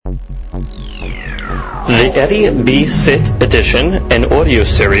The Eddie B. Sit edition and audio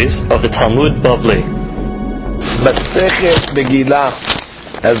series of the Talmud Bavli. Masechet Megillah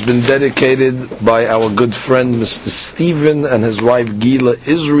has been dedicated by our good friend Mr. Stephen and his wife Gila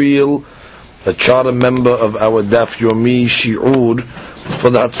Israel, a charter member of our Daf Yomi Shiur,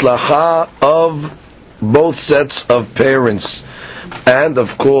 for the Hatzlacha of both sets of parents and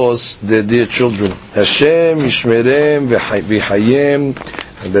of course their dear children. Hashem Yishmerem v'Hayem,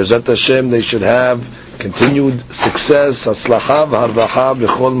 and Bezat Hashem they should have continued success, Hatzlacha v'Harvacha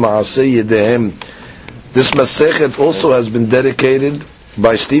b'chol ma'aseh yedehem. This Masechet also has been dedicated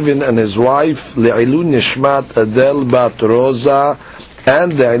by Stephen and his wife Le'ilun Nishmat Adel Bat Rosa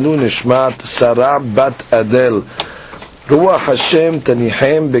and Le'ilun Nishmat Sarah Bat Adel. Ruach Hashem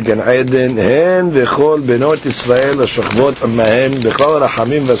Tanihem Began Eden Hen V'chol Benot Yisrael Ashachvot Amahem B'chol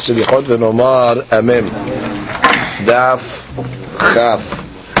Rachamim V'Silichot V'Nomar Amen. Daf Chaf.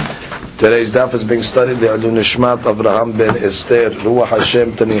 Today's daf is being studied Le'ilun Nishmat Avraham Ben Esther. Ruach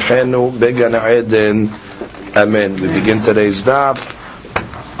Hashem Tanihenu Began Eden Amen. We begin today's daf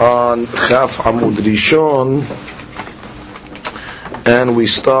on Chaf Amud Rishon, and we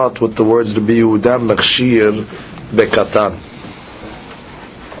start with the words Rabbi Yehuda Machshir Bekatan.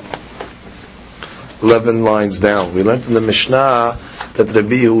 11 lines down. We learned in the Mishnah that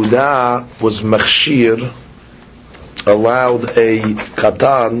Rabbi Yehuda was Machshir, allowed a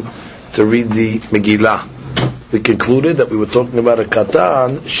Katan to read the Megillah. We concluded that we were talking about a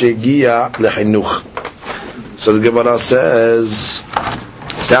Katan Shegia Lechinuch. So the Gemara says,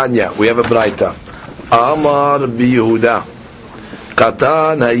 Tanya, we have a Braita. Amar Yehuda,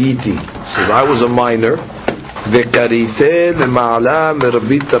 Katan Hayiti, says I was a minor. Vekarite leMa'ala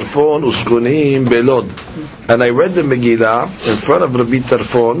Rabbi Tarfon Uskunim Belod, and I read the Megillah in front of Rabbi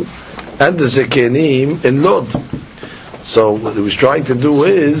Tarfon and the Zekenim in Lod. So what he was trying to do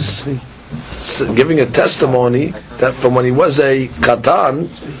is giving a testimony that from when he was a Katan,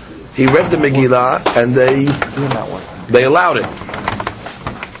 he read the Megillah and they allowed it.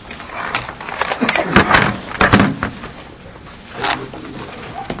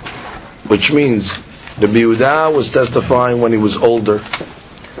 Which means Rabbi Yehuda was testifying when he was older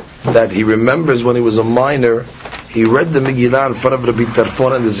that he remembers when he was a minor he read the Megillah in front of Rabbi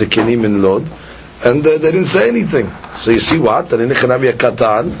Tarfon and the Zekenim in Lod, and they didn't say anything. So you see what? That in Echanabi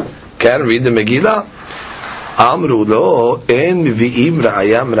Katan can read the Megillah. Amru lo en mivi'im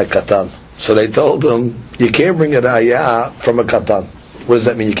ra'aya min Katan. So they told him, you can't bring a ra'aya from a Katan. What does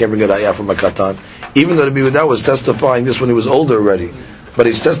that mean? You can't bring a ra'aya from a Katan? Even though Rabbi Yehuda was testifying this when he was older already, but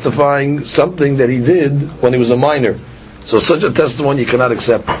he's testifying something that he did when he was a minor. So such a testimony you cannot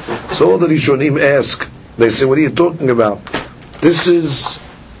accept. So all the Rishonim ask, they say, what are you talking about? This is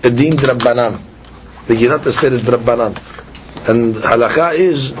a din drabbanan. The Girat Esther is drabbanan. And halakha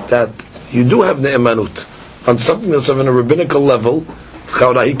is that you do have ne'emanut on something that's on a rabbinical level.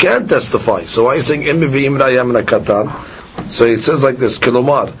 He can't testify. So why are you saying Im ra'aya min katan? So he says like this,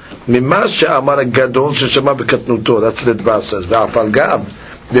 Kilomar, Mimas she'amar gadol sheshama bekatnuto. That's what the Dvar says. Ve'afal gav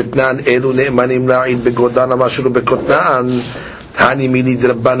ditnan elu ne'emanim la'id begodan amashuru bekotnan hani mili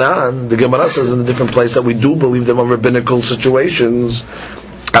drabbanan. The Gemara says in a different place that we do believe them on rabbinical situations.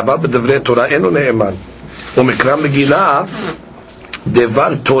 Abba b'devrei Torah enu ne'eman. U'mikra Megillah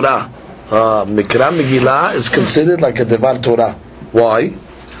devar Torah. Mikra Megillah is considered like a devar Torah. Why?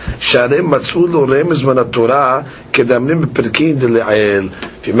 If you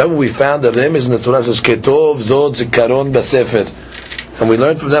remember, we found the remez in the Torah says Ketov Zod Zikaron B'Sefer, and we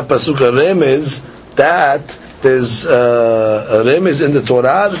learned from that pasuk a remez that there's a remez in the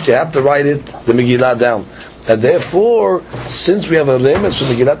Torah that you have to write it, the Megillah, down, and therefore, since we have a remez from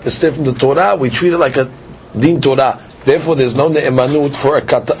Megillah to stay from the Torah, we treat it like a din Torah. Therefore, there's no ne'emanut for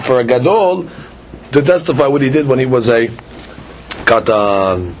a gadol to testify what he did when he was a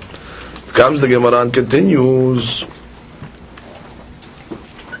Katan. Comes the Gemara and continues.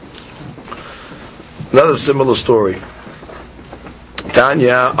 Another similar story.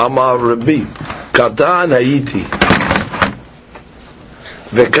 Tanya Amar Rabbi Katan Hayiti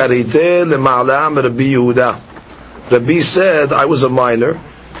Vekarite leMa'alam Rabbi Yehuda. Rabbi said I was a minor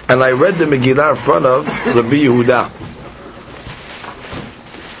and I read the Megillah in front of Rabbi Yehuda,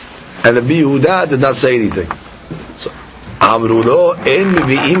 and Rabbi Yehuda did not say anything. So Amrulo en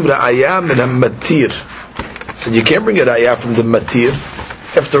mivi'im ra'aya min ha'matir. So you can't bring a ra'aya from the matir.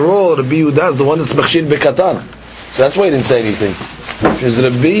 After all, Rabbi Yehuda is the one that's machshir bekatan. So that's why he didn't say anything. Because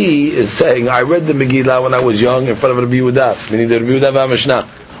Rabbi is saying, I read the Megillah when I was young in front of Rabbi Yehuda, meaning the Rabbi Yehuda v'Mishnah.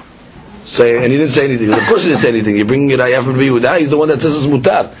 So, and he didn't say anything. Of course he didn't say anything. You're bringing a ra'aya from Rabbi Yehuda, he's the one that says it's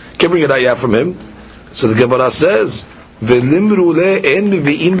mutar. Can't bring a ra'aya from him. So the Gemara says, Ve'limru le'en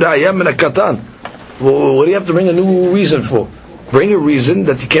mevi'im ra'ayah min ha'katan. Well, what do you have to bring a new reason for? Bring a reason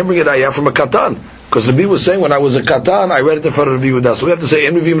that you can't bring a ra'ayah from a katan. Because the Rabbi was saying, when I was a katan, I read it in front of Rabbi Yehuda. So we have to say,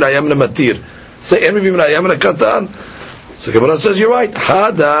 en mevi'im ra'ayah min ha'matir. Say, en mevi'im ra'ayah min ha'katan. So Gemara says, you're right.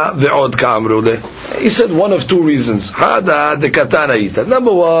 Hada ve'od ka'amru le. He said one of two reasons. Hada de katan ayita.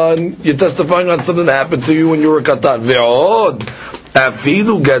 Number one, you're testifying on something that happened to you when you were a katan. Ve'od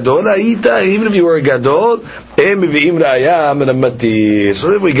afilu gadol ayita. Even if you were a gadol, en mevi'im ra'ayah min ha'matir.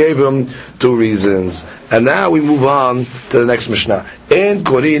 So then we gave him two reasons. And now we move on to the next Mishnah. En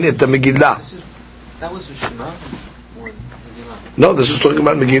korin et Megillah. That was Shema or Megillah? No, this is talking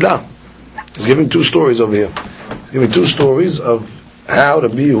about Megillah. He's giving two stories over here. He's giving two stories of how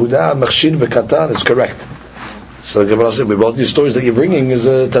Rabbi Yehuda Machshir v'Katan is correct. So the Gemara said, both these stories that you're bringing is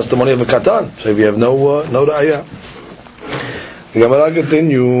a testimony of a Katan. So if you have no ra'ayah. The Gemara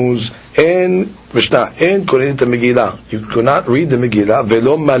continues, En Mishnah, En korin et Megillah. You cannot read the Megillah,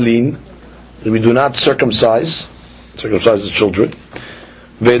 Velo malin. We do not circumcise the children.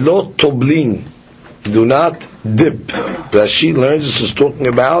 Velo toblin. Do not dip. Rashi learns this is talking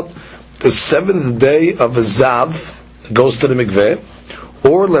about the seventh day of a zav that goes to the mikveh,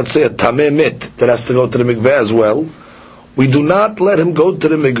 or let's say a tameh mit that has to go to the mikveh as well. We do not let him go to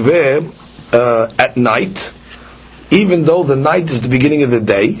the mikveh at night, even though the night is the beginning of the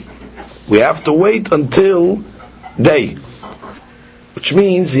day. We have to wait until day, which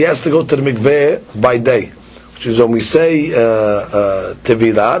means he has to go to the mikveh by day. Which is when we say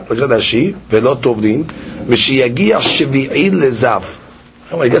tevilat, look at Rashi, velo tovlin, mishiyagiach shvi'i lezav.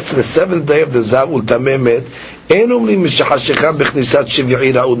 When he gets to the seventh day of the zav ultameh met, enum li mishachashecha bechnisat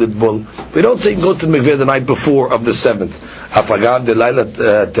shvi'i ra'ud etbol. We don't say go to the mikveh the night before of the seventh. Afagav de layla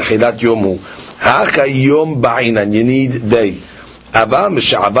techilat yomu. Haka yom ba'inan. You need day. Ava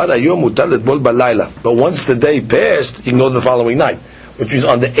mishaavad hayom utal etbol balayla. But once the day passed, you can go the following night. Which means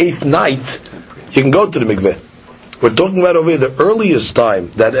on the eighth night, you can go to the mikveh. We're talking about over here the earliest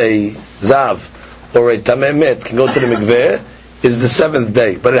time that a zav or a tameh met can go to the mikveh is the seventh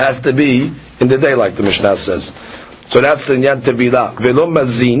day, but it has to be in the day, like the Mishnah says. So that's the nyan tevilah. Velo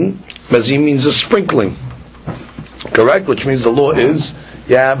mazin. Mazin means a sprinkling, correct? Which means the law is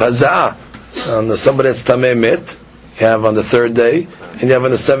you have hazah on somebody that's tameh met. You have on the third day, and you have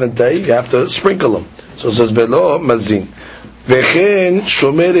on the seventh day. You have to sprinkle them. So it says velo mazin. Vechen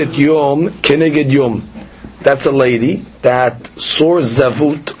shomeret yom keneged yom. That's a lady that saw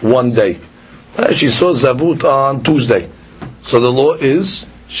zavut one day. She saw zavut on Tuesday. So the law is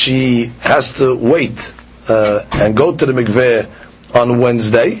she has to wait and go to the mikveh on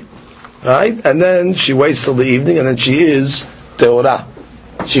Wednesday, right? And then she waits till the evening, and then she is teorah.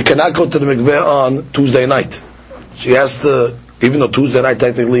 She cannot go to the mikveh on Tuesday night. She has to, even though Tuesday night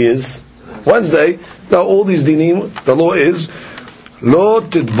technically is Wednesday. Now all these dinim, the law is lo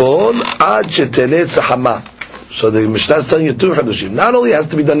titbol ad shetelet sahama. So the Mishnah is telling you two hadushim. Not only has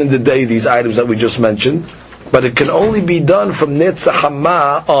to be done in the day, these items that we just mentioned, but it can only be done from Netzah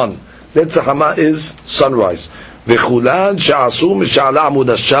Hama on. Netzah Hama is sunrise. V'chulan sha'asu misha'ala amud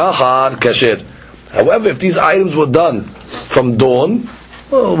ha'shachar kasher. However, if these items were done from dawn,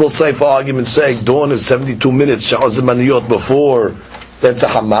 well, we'll say for argument's sake, dawn is 72 minutes sha'az maniyot before Netzah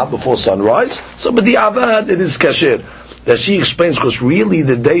Hama, before sunrise. So, but the avad, it is kasher. That she explains, because really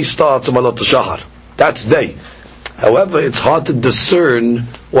the day starts on Alot ha'shachar. That's day. However, it's hard to discern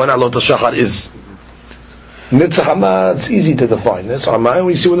when Alot ha'shachar is. Netzah Hama, it's easy to define. Netzah Hama,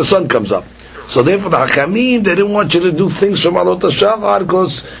 we see when the sun comes up. So therefore, the Hakamim, they didn't want you to do things from Alot ha'shachar,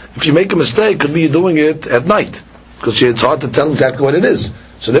 because if you make a mistake, it could be you're doing it at night. Because it's hard to tell exactly what it is.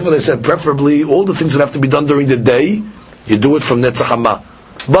 So therefore, they said, preferably, all the things that have to be done during the day, you do it from Netzah Hama.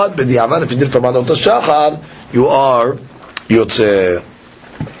 But, if you did it from Alot ha'shachar, you are Yotzeh.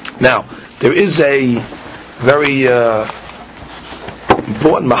 Now, there is a very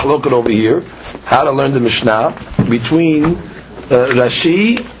important mahlokat over here, how to learn the Mishnah between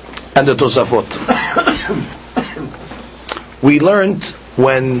Rashi and the Tosafot. We learned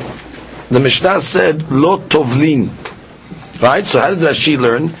when the Mishnah said Lo Tovlin, right? So how did Rashi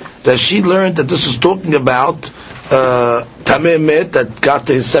learn? Rashi learned that this is talking about Tameh Met that got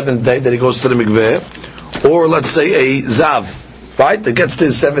to his seventh day, that he goes to the mikveh, or let's say a Zav, right, that gets to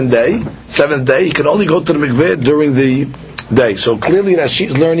his seventh day, he can only go to the mikveh during the day. So clearly Rashi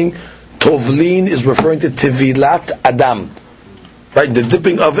is learning Tovlin is referring to Tevilat Adam, right, the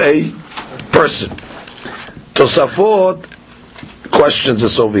dipping of a person. Tosafot questions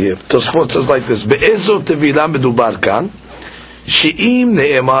this over here. Tosafot says like this: Be'ezo Tevilah medubar kan, she'im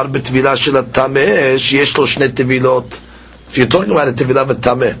ne'emar beTevilah shel hatameh sheyesh lo shnei tevilot. If you're talking about a Tevilah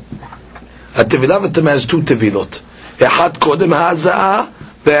v'tameh, a Tevilah v'tameh has two Tevilot. Echad kodem haza'ah,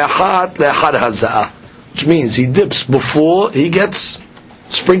 ve'echad le'echad haza'ah. Which means he dips before he gets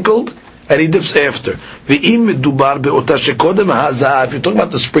sprinkled, and he dips after. Ve'im medubar be'ota shekodem haza'ah. If you're talking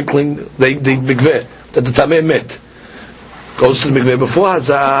about the sprinkling, the mikveh, that the tameh met, goes to the mikveh before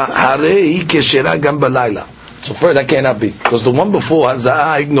haza'ah, harei keshera gam balayla. So first, that cannot be, because the one before haza'ah,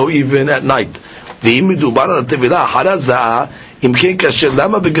 I know even at night. Ve'im medubar al tevilah har haza'ah, im ken kasher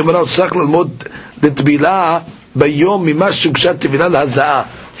lama begemara utzach lalmod l'tevilah bayom mima shugshat tevilah l'haza'ah.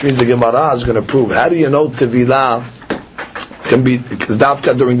 Which means the Gemara is going to prove, how do you know tevilah can be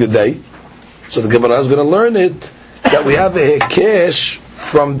dafka during the day? So the Gemara is going to learn it, that we have a hekesh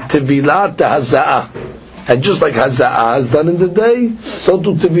from tevilah to haza'ah. And just like haza'ah is done in the day, so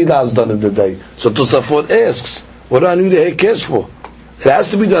too tevilah is done in the day. So Tosafot asks, what do I need a hekesh for? It has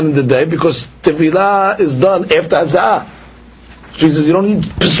to be done in the day because tevilah is done after haza'ah. So he says, you don't need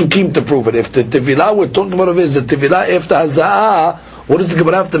pesukim to prove it. If the tevilah we're talking about is the tevilah after haza'ah, what does the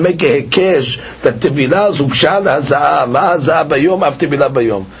Gemara have to make a hekesh that tevilah zubshal haza'ah, ma haza'ah bayom after tevilah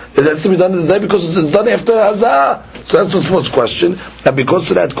bayom? It has to be done in the day because it's done after haza'ah. So that's the first question. And because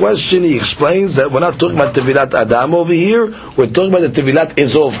of that question, he explains that we're not talking about tevilat adam over here. We're talking about the tevilat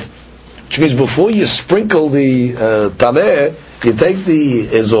ezov, which means before you sprinkle the tameh, you take the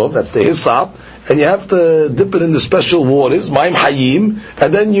ezov, that's the hisap, and you have to dip it in the special waters, ma'im hayim,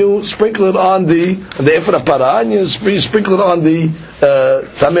 and then you sprinkle it on the efra para, and you sprinkle it on the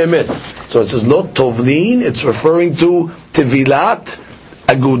tameh met. So it says lo tovlin. It's referring to tevilat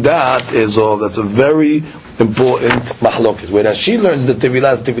agudat ezov. That's a very important mahloket. Where Rashi learns the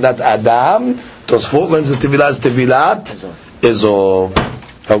tevilah is tevilat adam, Tosfot learns the tevilah is tevilat ezov.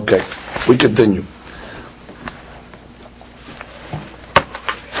 Okay, we continue.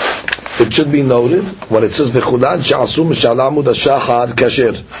 It should be noted when it says v'chudan she'asu mishal amud hashachar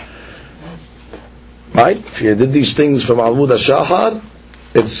kasher. Right? If you did these things from amud hashachar,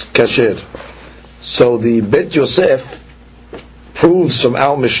 it's kasher. So the Bet Yosef proves from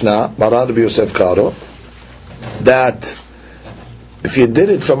our Mishnah, Marad Rabbi Yosef Karo, that if you did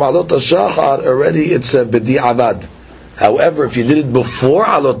it from alot hashachar already, it's a bedi avad. However, if you did it before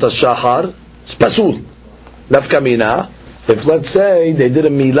alot hashachar, it's pasul. Nafka mina. If let's say they did a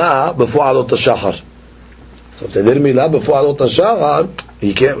milah before alot hashachar, so if they did a milah before alot hashachar,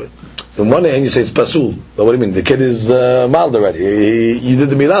 you can't. On one hand, you say it's pasul. But what do you mean? The kid is mild already. You did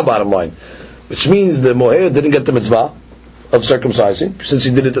the milah, bottom line, which means the moher didn't get the mitzvah of circumcising since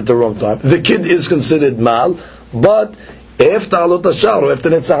he did it at the wrong time. The kid is considered mal, but after alot hashachar or after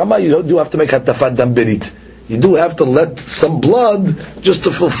netzach, you do have to make hatafat dam berit. You do have to let some blood just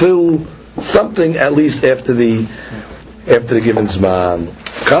to fulfill something at least after the given zman.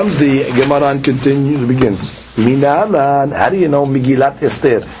 Comes the Gemara and continues, begins. Minalan, how do you know Megillat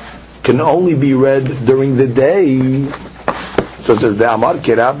Esther can only be read during the day? So it says, the Amar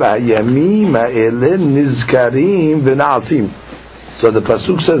Kirab Yamim Elen Nizkarim V'Naasim. So the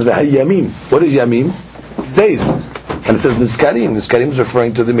Pasuk says, Yamim. What is Yamim? Days. And it says Nizkarim. Nizkarim is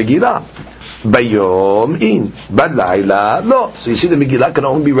referring to the Megillah. Bayom in. Balayla. No. So you see the Megillah can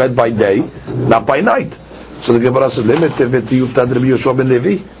only be read by day, not by night. So the Gemara says, "Limit Rabbi Yoshua ben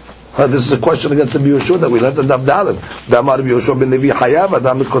Levi." This is a question against Rabbi Yoshua that we learned in Daf Daled. Damar Rabbi Yoshua ben Levi Hayav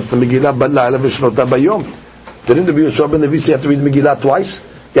Adam Mikot Megillah Balayla Vishnota Bayom. Didn't Rabbi Yoshua ben Levi say you have to read the Megillah twice?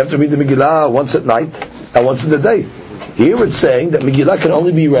 You have to read the Megillah once at night and once in the day. Here it's saying that Megillah can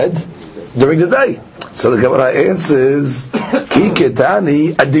only be read during the day. So the Gemara answers, Ki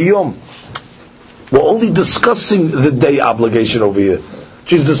Ketani Adiyom. We're only discussing the day obligation over here.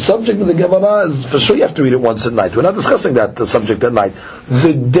 Which is the subject of the Gemara is, for sure you have to read it once at night. We're not discussing that, the subject at night.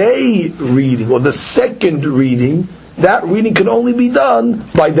 The day reading, or the second reading, that reading can only be done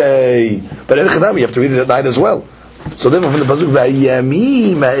by day. But in Chadam, you have to read it at night as well. So then from the Pasuk,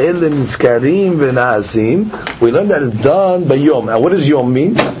 V'yamim ha'elim nizkarim v'na'asim, we learn that it's done by Yom. And what does Yom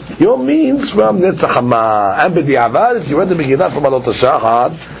mean? Yom means from Netzach Hama. And b'di'avad, if you read the Megillah from alot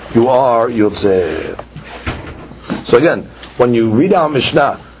hashachar, you are Yotzeh. So again, when you read our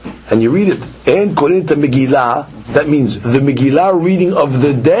Mishnah and you read it and according to Megillah, that means the Megillah reading of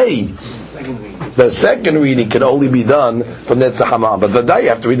the day. The second reading can only be done from Netzach Hama. But the day you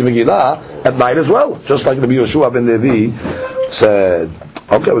have to read the Megillah at night as well, just like Rabbi Yoshua ben Levi said.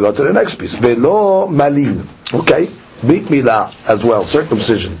 Okay, we go to the next piece. Velo malin. Okay, Brit Milah as well,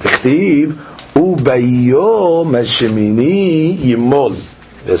 circumcision. Tichtiv ubayom hashemini yimol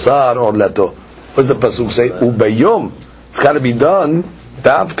vesar orlato. What does the pasuk say? Ubayom. It's got to be done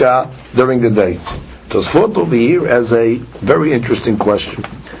davka during the day. Tosfot over here as a very interesting question.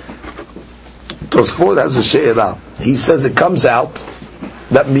 Tosfot has a she'elah. He says it comes out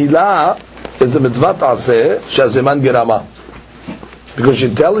that milah is the mitzvah ta'aseh shazeman gerama. Because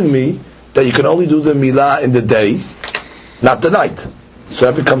you're telling me that you can only do the milah in the day, not the night. So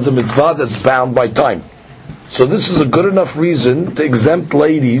that becomes a mitzvah that's bound by time. So this is a good enough reason to exempt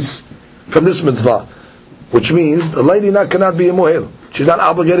ladies from this mitzvah. Which means the lady cannot be a mohel. She's not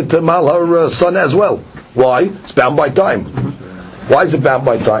obligated to mal her son as well. Why? It's bound by time. Why is it bound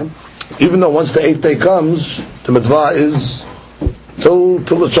by time? Even though once the 8th day comes, the mitzvah is till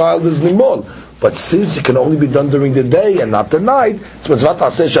the child is nimol. But since it can only be done during the day and not the night, it's mitzvah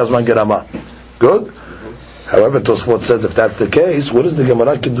ta'aseh shazman gerama. Good? However, Tosfot says if that's the case, what does the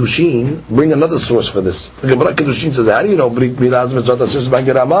Gemara Kedushin bring another source for this? The Gemara Kedushin says, how do you know Brit Milah is mitzvah ta'aseh shazman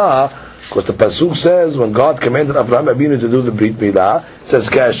gerama? Because the pasuk says when God commanded Abraham Abinu to do the Brit Milah, it says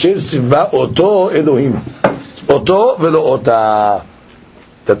Ka'asher siva oto Elohim, oto velo ota,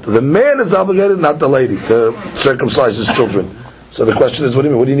 that the man is obligated, not the lady, to circumcise his children. So the question is, what do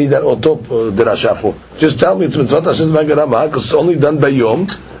you mean? What do you need that oto derasha for? Just tell me it's mitzvah ta'aseh shazman gerama because it's only done by yom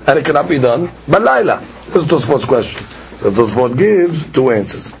and it cannot be done by laila. This is Tosfot's question. So Tosfot gives two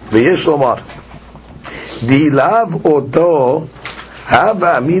answers. V'yesh lomar dilav oto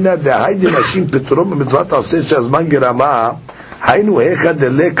hava amina dehayde nashim petrom b'mitzvah ta'aseh shazman gerama haynu hecha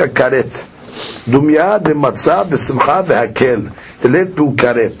deleka karet dumya dematza b'simcha v'hakel delet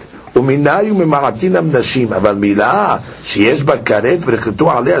b'ukaret ומנהיו ממעטינם נשים, אבל מילה שיש בה כרת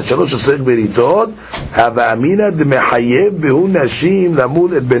ורחתו עליה 13 בריתות, הווה אמינא דמחייב בהו נשים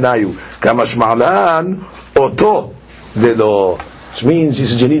למול את בניו, כמה שמעלן אותו דלא. Which means he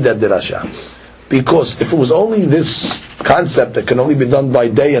said you need that derasha. Because if it was only this concept that can only be done by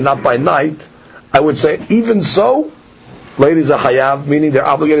day and not by night, I would say even so, ladies are hayav, meaning they're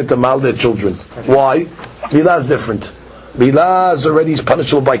obligated to mal their children. Why? Milah is different. Milah is already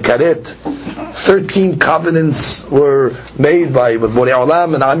punishable by karet. 13 covenants were made by Borei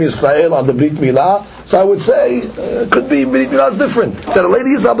Olam and Am Yisrael on the Brit Milah. So I would say, could be Brit Milah is different. That a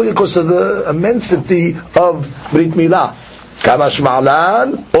lady is obligated because of the immensity of Brit Milah. Kamash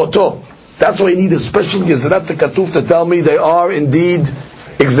Ma'alan Oto. That's why you need a special Gezrat Ketuf to tell me they are indeed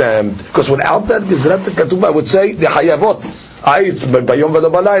exempt. Because without that Gezrat Ketuf, I would say, the Hayavot. It's by Yom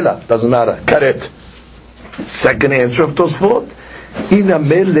V'lo Balayla. Doesn't matter. Karet. Second answer of Tosfot, we have a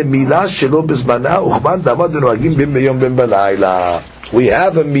milah shelo b'zmana. What's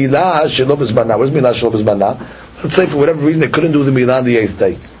milah shelo b'zmana? Let's say for whatever reason they couldn't do the milah on the 8th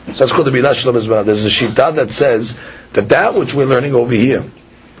day. So that's called the milah shelo b'zmana. There's a shita that says that which we're learning over here,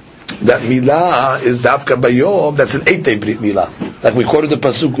 that milah is dafka bayom, that's an 8th day brit milah. Like we quoted the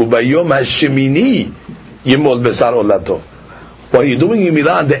pasuk, bayom hashemini yimol besar olato. When you're doing your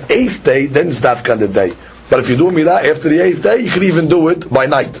milah on the 8th day, then it's dafka on the day. But if you do milah after the 8th day, you can even do it by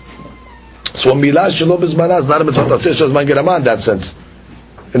night. So milah shelo b'zmana is not a mitzvah ta'aseh shazman gerama in that sense.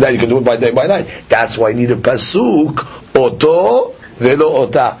 And that you can do it by day, by night. That's why you need a pasuk, oto velo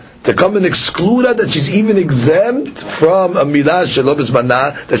ota, to come and exclude her that she's even exempt from a milah shelo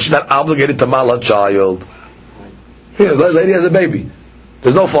b'zmana, that she's not obligated to mal her child. Here, the lady has a baby.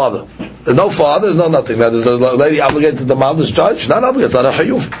 There's no father. There's no father, there's no nothing. Now, there's a lady obligated to mal this child? She's not obligated, it's not a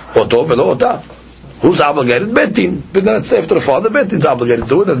hayuf. Oto velo ota. Who's obligated? Betin. But then it's after the father, Betin's obligated to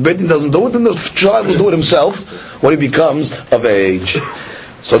do it. If Betin doesn't do it, then the child will do it himself when he becomes of age.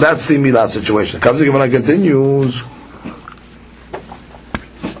 So that's the milah situation. Comes the Gemara continues.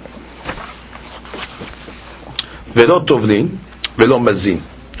 Velo tovlin, velo mazin.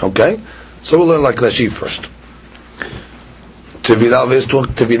 Okay? So we'll learn like Rashi first. Tevilah is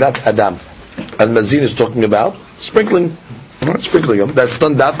talking Tevilat Adam. And mazin is talking about sprinkling. Sprinkling them. That's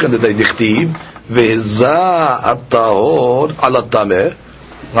done dafka the day dichtiv. V'za at-tahor ala tameh,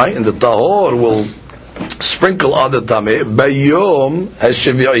 right? And the tahor will sprinkle on the tameh bayom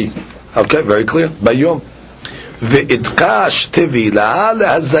hashvi'i. Okay, very clear. Bayom. V'itkash tevilah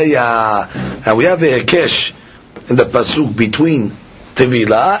lehazaya. And we have a hekesh in the pasuk between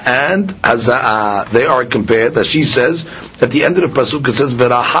tevilah and hazaa. They are compared. As she says at the end of the pasuk, it says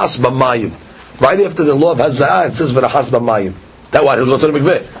v'rahas b'mayim. Right after the law of hazaa, it says v'rahas b'mayim. That one he'll go to the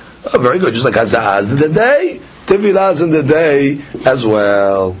mikveh. Oh, very good. Just like hazaa is in the day, tevilah is in the day as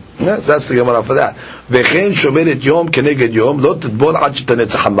well. Yes, that's the Gemara for that. V'chein shomeret yom keneged yom lo titbol ad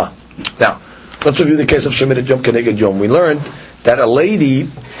shetanetz hama. Now, let's review the case of shomeret yom keneged yom. We learned that a lady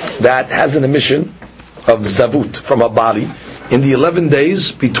that has an emission of zavut from her body in the 11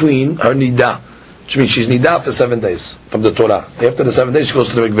 days between her nidah, which means she's nidah for 7 days from the Torah. After the 7 days, she goes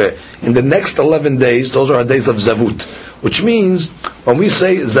to the mikveh. In the next 11 days, those are her days of zavut. Which means, when we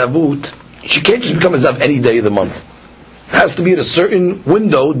say zavut, she can't just become a zav any day of the month. It has to be at a certain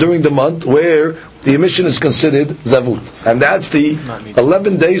window during the month where the emission is considered zavut. And that's the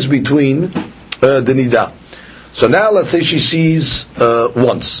 11 days between the nida. So now let's say she sees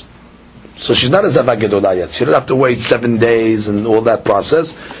once. So she's not a zava gedolah yet. She doesn't have to wait 7 days and all that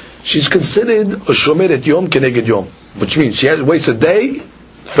process. She's considered a shomeret yom keneged yom, which means she waits a day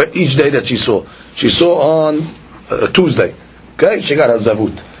for each day that she saw. She saw on Tuesday. Okay, she got her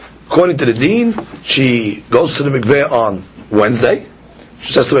zavut. According to the deen, she goes to the mikveh on Wednesday.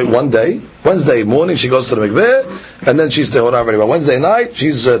 She has to wait 1 day. Wednesday morning she goes to the mikveh, and then she's tehorah already. But Wednesday night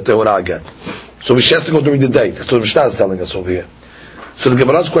she's tehorah again. So she has to go during the day. That's what the Mishnah is telling us over here. So the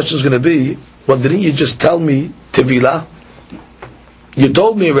Gemara's question is going to be, well, didn't you just tell me tevilah? You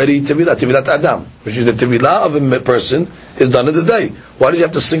told me already tevilat Adam, which is the tevilah of a person is done in the day. Why did you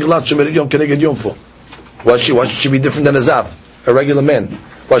have to single out Shemeret Yom Keneged Yom for? Why should she be different than a Zav, a regular man?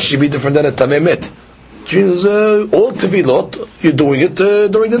 Why should she be different than a Tameh? All tevilot, you're doing it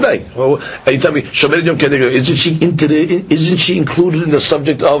during the day. Well, you tell me, Shemeret Yom Keneged, isn't she included in the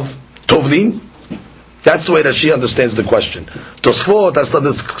subject of Tovlin? That's the way that she understands the question. Tosfot has to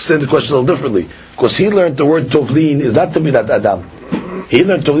understand the question a little differently, because he learned the word Tovlin is not tevilat Adam. He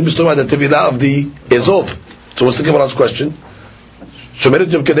learned Tovlin is talking about the tevilah of the Ezov. So what's the Gemara's question?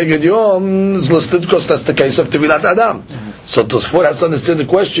 Shomeret Yom Keneged Yom is listed because that's the case of tevilat Adam. So Tosfot has to understand the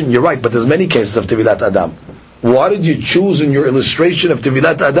question. You're right, but there's many cases of tevilat Adam. Why did you choose in your illustration of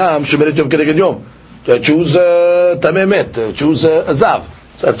tevilat Adam Shomeret Yom Keneged Yom? Choose Tameh Met, choose Azav.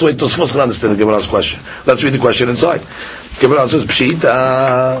 So that's the way Tosfos can understand the Gemara's question. Let's read the question inside. Gemara says, Pshit,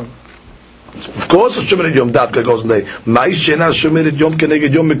 of course, Shomeret Yom Davka goes in there. Ma'ishena Shomeret Yom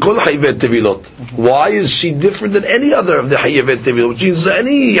Keneged Yom Mikol Hayivet Tevilot. Why is she different than any other of the Hayivet Tevilot? Which means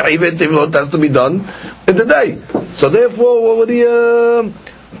any Hayivet Tevilot has to be done in the day. So therefore, what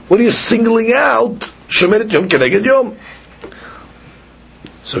are you singling out Shomeret Yom Keneged Yom?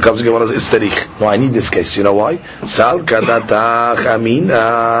 So comes the Gemara, it's Tarikh. No, I need this case. You know why? Sal kadatach amin.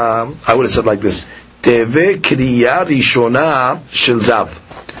 I would have said like this: Teve kriya rishona shel zav.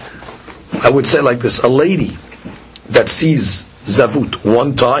 I would say like this: a lady that sees zavut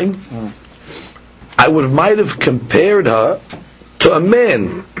 1 time, I might have compared her to a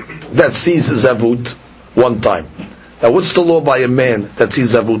man that sees zavut 1 time. Now, what's the law by a man that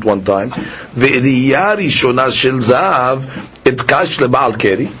sees zavut 1 time? Ve'riya rishona shel zav itkash leba'al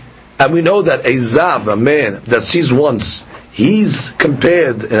keri, and we know that a zav, a man that sees once, he's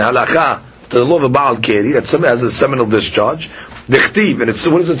compared in halakha to the law of a ba'al keri, that has a seminal discharge. Dichtiv,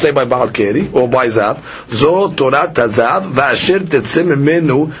 and what does it say by ba'al keri or by zav? Zo torat hazav va'asher tetzeh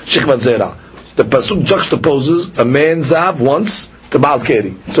mimenu shekvat zera. The pasuk juxtaposes a man zav once to ba'al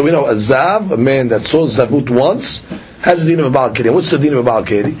keri. So we know a zav, a man that saw zavut once, has the din of a ba'al keri. What's the din of a ba'al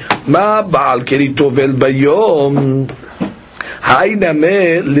keri? Ma ba'al keri tovel bayom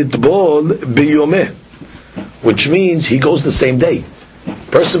haynameh litbol biyomeh, which means he goes the same day.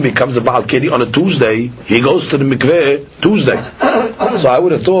 Person becomes a ba'al keri on a Tuesday, he goes to the mikveh Tuesday. So I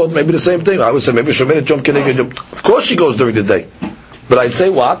would have thought maybe the same thing. I would say maybe Shomeret Yom Keneged Yom. Of course she goes during the day, but I'd say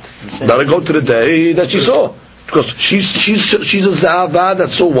what? Let her go to the day that she saw. Because she's a zava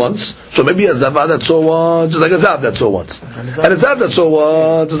that saw once, so maybe a zava that saw once is like a zav that saw once, and a zav that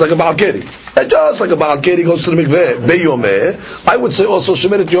saw once is like a ba'al keri. And just like a ba'al keri goes to the mikveh beyomeh, I would say also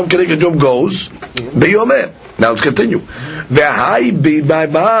Shemeret Yom Keneged Yom goes beyomeh. Now let's continue. V'hai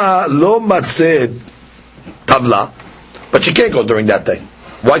b'bayba lo matzed tavla, but she can't go during that day.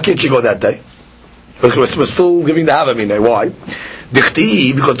 Why can't she go that day? Because we're still giving the havamine. Why?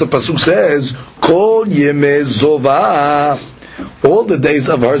 Dichti, because the pasuk says, Kol yeme zova, all the days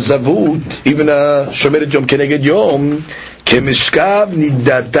of her zavut, even a Shomeret Yom Keneged Yom, kemishkav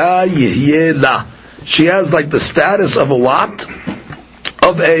nidata yehyeh la. She has like the status of a what?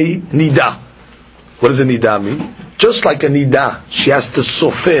 Of a nida. What does a nida mean? Just like a nida, she has to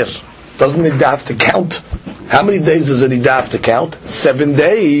sofer. Doesn't nida have to count? How many days does a nida have to count? 7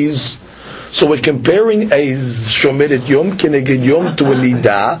 days. So we're comparing a Shomeret Yom Keneged Yom to a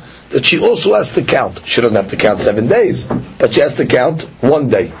Nida that she also has to count. She doesn't have to count 7 days, but she has to count 1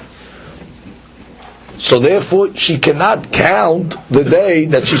 day. So therefore, she cannot count the day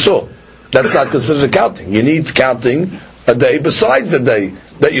that she saw. That's not considered accounting. You need counting a day besides the day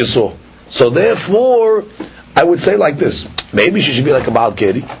that you saw. So therefore, I would say like this: maybe she should be like a Ba'al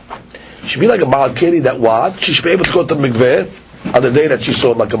Keri. She should be like a Ba'al Keri that what? She should be able to go to the mikveh on the day that she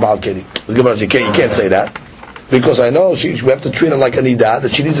saw it like a Ba'al Keri. You can't say that, because I know we have to treat her like a Nida,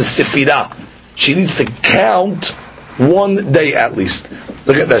 that she needs a Sifira. She needs to count 1 day at least.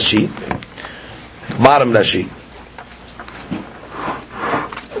 Look at that sheet. Bottom of that sheet.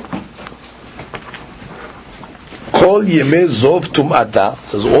 Kol yemei zov tum'ata.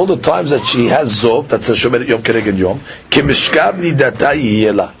 Says all the times that she has zov, that's a shomeret yom keneged yom. Kemishkav nidata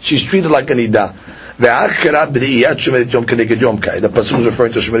yiyela. She's treated like a nida. Ve'achkara b'reiyat shomeret yom keneged yom kai. The pasuk is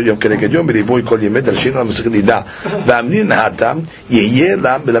referring to shomeret yom keneged yom. B'riboy kol yemei darshin al mesach nida. Ve'amnin hatam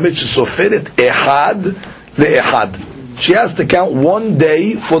yiyela melamed shesoferet ehad le'ehad. She has to count one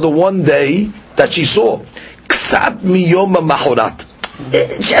day for the one day that she saw. Ksat miyom mahorat.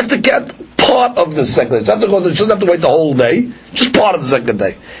 She has to count part of the second day. She doesn't have to wait the whole day. Just part of the second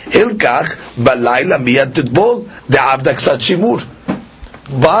day. Hilkach balayla miyad titbol de'avda ksat shimur.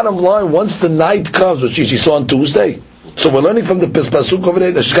 Bottom line, once the night comes, which she saw on Tuesday. So we're learning from the pasuk over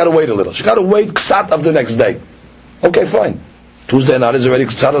there that she's got to wait a little. She's got to wait ksat of the next day. Okay, fine. Tuesday night is already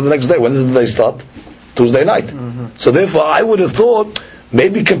ksat of the next day. When does the day start? Tuesday night. Mm-hmm. So therefore, I would have thought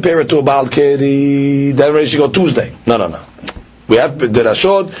maybe compare it to a Baal Keri. Then already she go Tuesday. No. We have the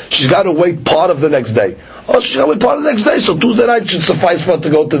Rashod. She's got to wait part of the next day. Oh, she's got to wait part of the next day. So Tuesday night should suffice for her to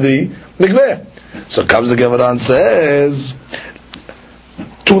go to the mikveh. So comes the Gemara and says,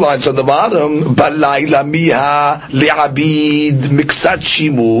 2 lines on the bottom. Balayla miha li'abid miksat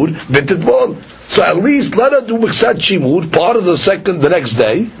shimur v'titbol. So at least let her do miksat shimur part of the next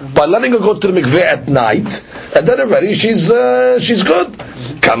day by letting her go to the mikveh at night, and then already she's good.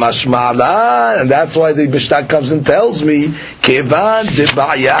 Kamashmala, and that's why the Mishnah comes and tells me kevan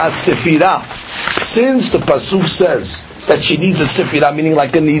debaya sefira. Since the pasuk says that she needs a sefira, meaning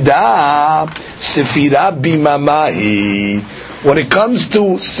like a nida, sefira bimamahi. When it comes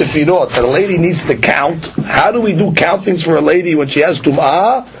to sefirot, that a lady needs to count, how do we do countings for a lady when she has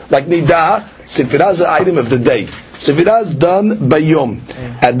tum'ah, like nida? Sefirah is an item of the day. Sefirah is done by yom.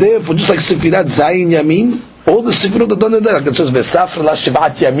 And therefore, just like Sefirat Zayin Yamim, all the Sefirot are done in there. Like it says, V'safra la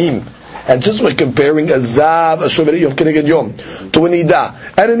Shivat Yamim. And since we're comparing a Zav, a Shomeri Yom Keneged Yom, to a Nida,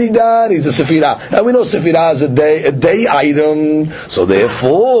 and a Nida needs a Sefirah. And we know Sefirah is a day item. So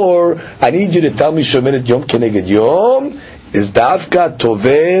therefore, I need you to tell me Shomeri Yom Keneged Yom is Davka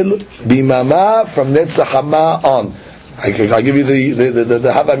Tovel Bimama from Netzach Hama on. I'll give you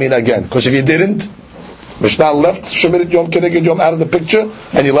the Havamin again. Because if you didn't, Mishnah left Shemirit Yom Keneged Yom out of the picture,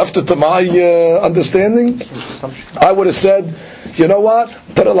 and you left it to my understanding, I would have said, you know what?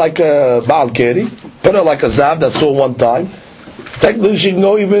 Put it like a Baal Keri, put it like a Zav that saw one time. Technically, she can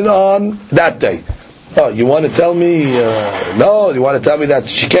go even on that day. Oh, you want to tell me, no, you want to tell me that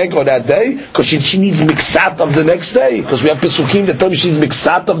she can't go that day because she needs miksat of the next day, because we have Pesukim that tell me she's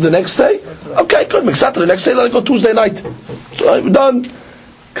miksat of the next day. Okay, good, miksat of the next day, let her go Tuesday night. So I'm done.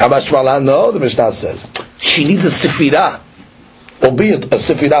 Kamash Malan, no, the Mishnah says she needs a sefirah, albeit a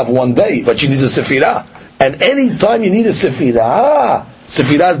sefirah of one day, but she needs a sefirah. And any time you need a sefirah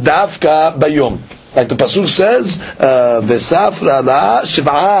is dafka bayom. Like the pasuk says, "V'safra la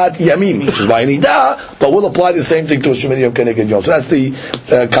shiv'at yamim," which is why I need that, but we'll apply the same thing to a Shemini Yom Keneged Yom. So that's the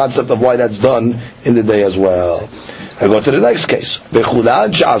concept of why that's done in the day as well. I go to the next case.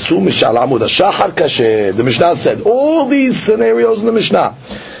 V'chulad she'asu mishal amud hashachar kasher. The Mishnah said all these scenarios in the Mishnah,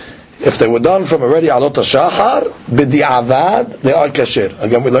 if they were done from already alot hashachar b'di'avad, they are kasher.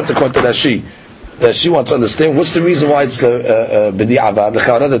 Again, we learned according to Rashi. She wants to understand what's the reason why it's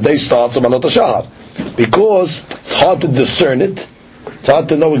b'di'avad. The day starts on alot hashachar. Because it's hard to discern it. It's hard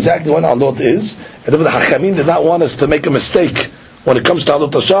to know exactly when Alot is. And the Hachamim did not want us to make a mistake when it comes to Alot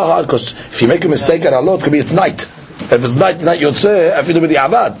HaShahar, because if you make a mistake at Alot, it could be it's night. If it's night Yotzeh, if you do with the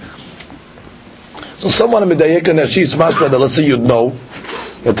Avad. So someone in Medayek and She's Mashra, let's say you'd know.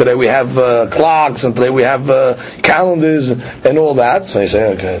 And today we have clocks, and today we have calendars, and all that. So you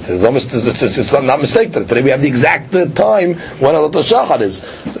say, okay, it's not mistaken. Today we have the exact time when Alot HaShachar is.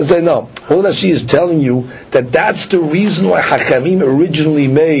 They say, no. All that she is telling you, that's the reason why Hachamim originally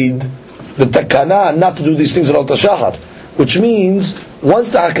made the takana not to do these things at Alot HaShachar. Which means, once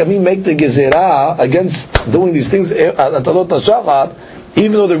the Hachamim make the gezerah against doing these things at Alot HaShachar,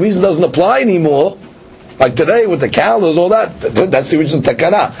 even though the reason doesn't apply anymore, like today with the calendars, all that, that's the original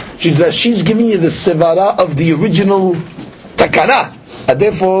takana. She's giving you the sevara of the original takana. And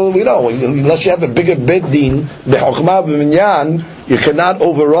therefore, we know, unless you have a bigger bed din, b'chokhmah b'minyan, you cannot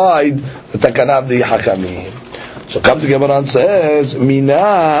override the takana of the Hakamim. So comes the Gemara and says,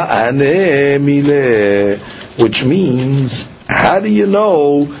 Mina ane mile, which means, how do you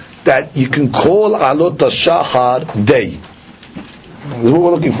know that you can call Alot HaShachar day? This is what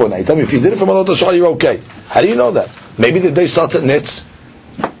we're looking for now. You tell me, if you did it from Alot HaShachar, you're okay. How do you know that? Maybe the day starts at Nitz.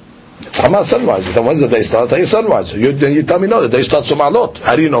 It's Hamas sunrise. You tell me, when's the day start? Tell you sunrise. Then you tell me, no, the day starts from Alot.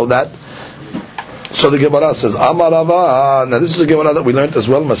 How do you know that? So the Gemara says, Amar Rava. Now this is a Gemara that we learned as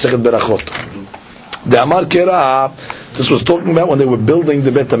well, Masechet Berachot. The Amar Kera, this was talking about when they were building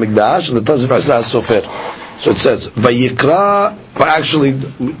the Bet HaMikdash in the times of Isra HaSofer. So it says, Vayikra, but actually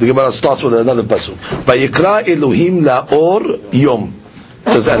the Gemara starts with another pasuk. Vayikra Elohim la'or yom. It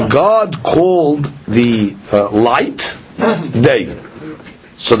says, and God called the light day.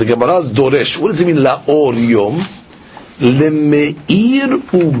 So the Gemara is Doresh. What does it mean la'or yom? Lemeir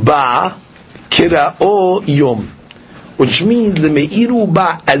uba kira'o yom. Which means lemeir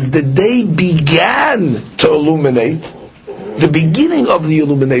uba, as the day began to illuminate, the beginning of the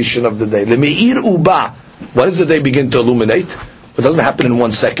illumination of the day. Lemeir uba. When does the day begin to illuminate? It doesn't happen in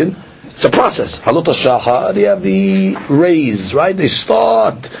 1 second. It's a process. Halot HaShachar, you have the rays, right? They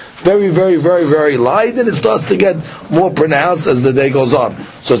start very, very, very, very light, and it starts to get more pronounced as the day goes on.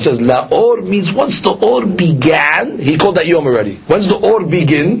 So it says, La'or means once the or began, he called that Yom already. When's the or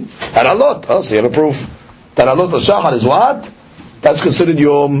begin? At Halot. Oh, so you have a proof. That Halot HaShachar is what? That's considered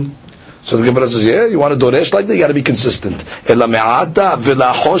Yom. So the Gemara says, yeah, you want to doresh like that, you got to be consistent. Ela me'ata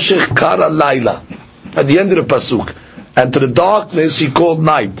v'la choshech kara layla. At the end of the pasuk, and to the darkness he called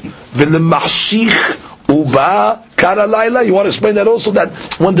night. V'lemachshich uba kara layla. You want to explain that also, that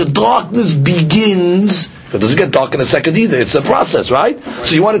when the darkness begins, it doesn't get dark in a second either. It's a process, right?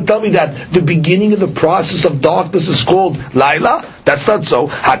 So you want to tell me that the beginning of the process of darkness is called layla? That's not so.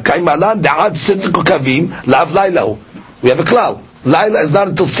 Hakai malan da'ad sidq kavim lav laylahu. We have a cloud. Layla is not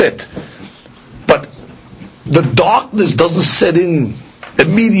until set. But the darkness doesn't set in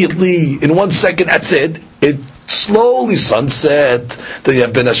immediately in 1 second. That's it. It slowly sunset. Then you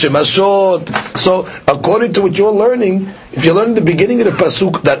have Ben Hashem Ashot. So according to what you're learning, if you're learning the beginning of the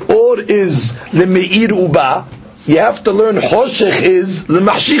pasuk that or is lemeir uba, you have to learn Hoshech is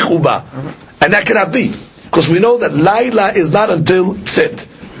lemachshich uba, and that cannot be, because we know that Laila is not until set.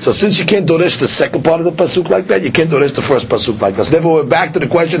 So since you can't doresh the second part of the pasuk like that, you can't doresh the first pasuk like that. So therefore we're back to the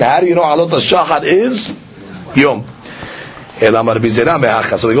question: how do you know Halot HaShachar is Yom? So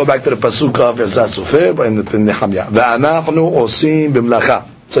we go back to the pasuk of Ezra Sofer in Nehemiah. Ve'anachnu osim b'mlacha.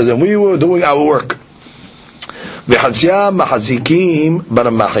 Says, and we were doing our work. Ve'hatzia mahazikim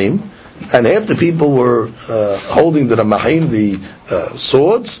b'ramachim, and half the people were holding the ramachim, the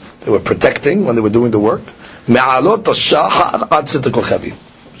swords. They were protecting when they were doing the work. Me'alot ha'shachar ad tzedek kochavim.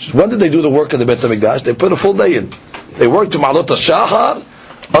 When did they do the work in the Beit HaMikdash? They put a full day in. They worked from Me'alot ha'shachar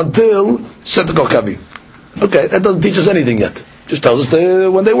until tzedek kochavim. Okay, that doesn't teach us anything yet. Just tells us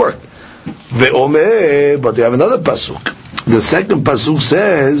when they worked. Ve'omeh, but they have another pasuk. The second pasuk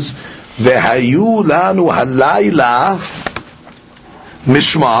says, Ve'hayu lanu halayla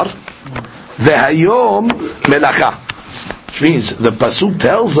mishmar, ve'hayom melacha. Which means the pasuk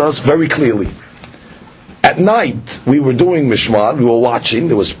tells us very clearly. At night, we were doing mishmar, we were watching,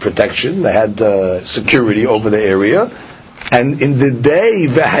 there was protection, they had security over the area, and in the day,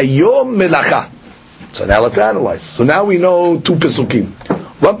 ve'hayom melacha. So now let's analyze. So now we know 2 pesukim.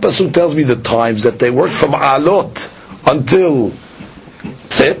 One pasuk tells me the times that they worked from alot until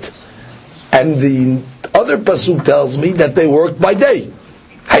tzet, and the other pasuk tells me that they worked by day.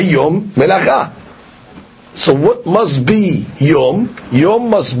 Hayom melacha. So what must be Yom? Yom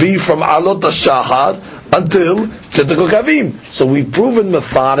must be from alot hashachar until tzedek kochavim. So we've proven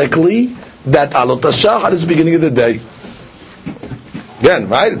methodically that alot hashachar is the beginning of the day. Again,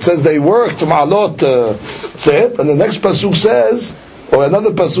 right? It says they worked from Alot Tzet, and the next pasuk says, or another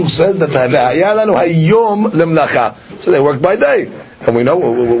pasuk says that Hayalanu Hayom Lemlacha. So they worked by day, and we know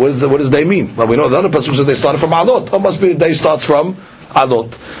what does day mean? Well, we know the other pasuk says they started from Alot. It must be the day starts from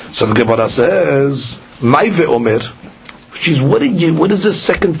Alot. So the Gemara says, Ma've Omer, which is what is the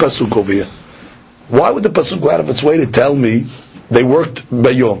second pasuk over here? Why would the pasuk go out of its way to tell me they worked by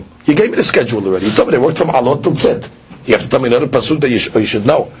Yom? You gave me the schedule already. You told me they worked from Alot till Tzet. You have to tell me another pasuk that you should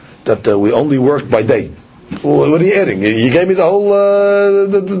know, that we only work by day. What are you adding? You gave me the whole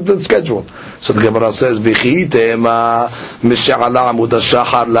the schedule. So the Gemara says, because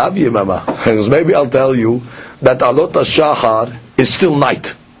maybe I'll tell you that Alot HaShachar is still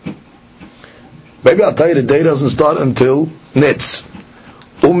night. Maybe I'll tell you the day doesn't start until Netz.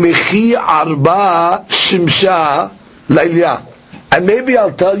 Umechi arba shimsha lailya. And maybe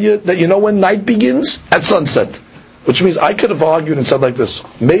I'll tell you that you know when night begins? At sunset. Which means I could have argued and said like this: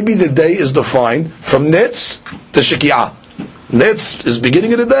 maybe the day is defined from Netz to Sheki'ah. Netz is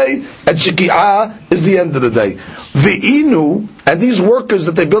beginning of the day, and Sheki'ah is the end of the day. Ve'inu, and these workers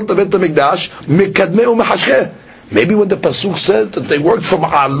that they built the Beit HaMikdash, mikadmeu mehashcheh. Maybe when the pasuk said that they worked from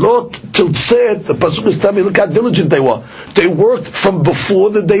Alot till Tzed, the pasuk is telling me, look how diligent they were. They worked from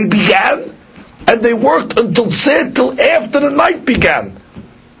before the day began, and they worked until Tzed, till after the night began.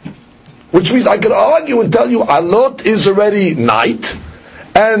 Which means I could argue and tell you Alot is already night,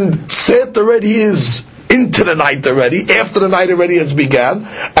 and Set already is into the night already, after the night already has began,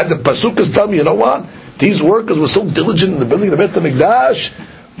 and the pasuk is telling me, you know what? These workers were so diligent in the building of the Beit HaMikdash,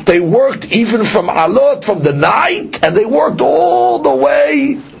 they worked even from alot, from the night, and they worked all the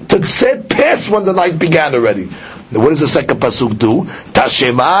way to set past when the night began already. Now, what does the second pasuk do?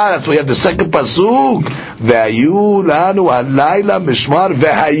 Tashema, that's why we have the second pasuk. Ve'ayu lanu halayla mishmar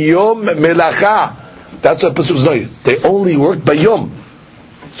ve'hayom melacha. That's what pasuk is doing. They only worked by yom.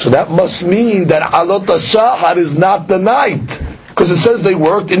 So that must mean that alot shahar is not the night, because it says they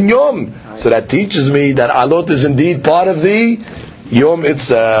worked in yom. So that teaches me that alot is indeed part of the yom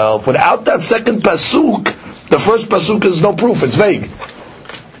itself. Without that second pasuk, the first pasuk is no proof. It's vague.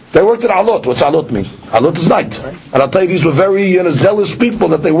 They worked at alot. What's alot mean? Alot is night. And I'll tell you, these were very zealous people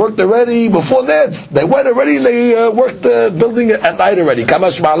that they worked already before that. They went already. They worked building at night already.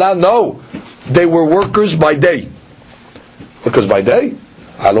 Kamash ma'ala? No, they were workers by day. Because by day,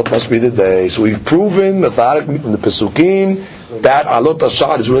 alot must be the day. So we've proven methodically in the Pesukim that alot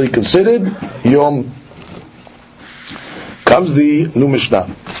ashar is really considered yom. Comes the new Mishnah.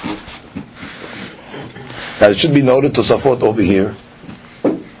 Now it should be noted, Tosafot over here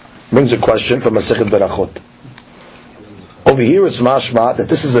brings a question from Masechet Berachot. Over here it's mashma that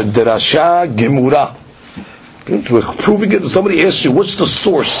this is a derasha gemura. We're proving it. Somebody asks you, what's the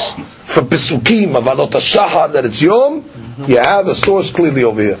source for Pesukim of alot ashar that it's yom? You have a source clearly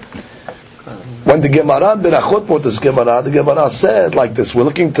over here. When the Gemara Berachot brought this Gemara, the Gemara said like this. We're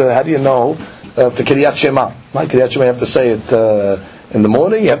looking to, how do you know, for Kiryat Shema. My Kiryat Shema, you have to say it in the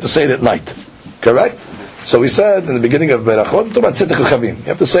morning, you have to say it at night. Correct? So we said in the beginning of Berachot, talk about Tzedek Chavim. You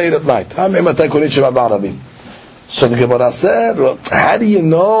have to say it at night. So the Gemara said, well, how do you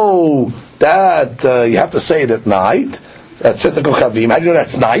know that you have to say it at night? That's Tzedek Chavim. How do you know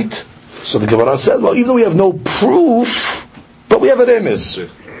that's night? So the Gemara said, well, even though we have no proof, but we have a remiz.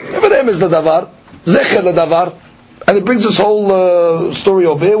 We have a remiz l'davar, zecher l'davar. And it brings this whole story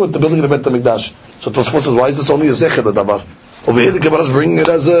over here with the building of the Beit HaMikdash. So Tosfot says, why is this only a zecher l'davar? Over here the Gemara is bringing it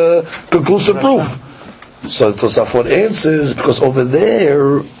as a conclusive proof. So Tosafot answers, because over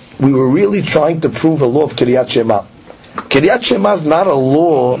there we were really trying to prove a law of Kiryat Shema. Kiryat Shema is not a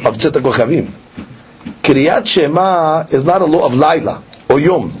law of Tzedek Chavim. Kiryat Shema is not a law of Laila or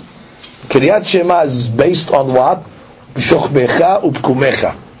Yom. Kiryat Shema is based on what? B'shochmecha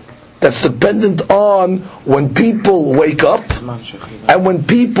u'pkumecha. That's dependent on when people wake up and when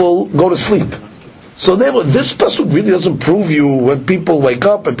people go to sleep. So therefore, this pasuk really doesn't prove you when people wake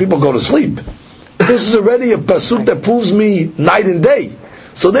up and people go to sleep. This is already a pasuk that proves me night and day.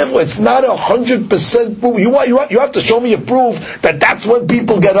 So therefore, it's not 100% proof. You have to show me a proof that that's when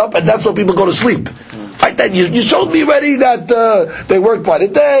people get up and that's when people go to sleep. Right? That you showed me already that they work by the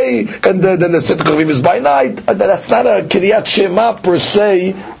day and then the Tzedek Chavim is by night. That's not a Kiryat Shema per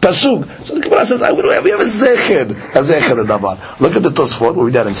se pasuk. So the Gemara says, we have a zecher davar. Look at the Tosfot. We'll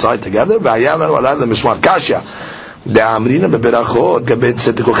read that inside together. Kasha. Amrina beberachot gabet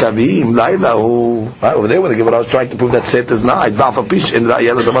Tzedek Chavim laila. Over there, where the Gemara was trying to prove that set is night. Va'afa pish in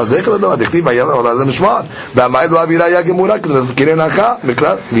ra'yel davar zecher lo. Adiktiv va'yel olad mishmar. Va'mayid lo aviraya gemura k'lefikirin hacha.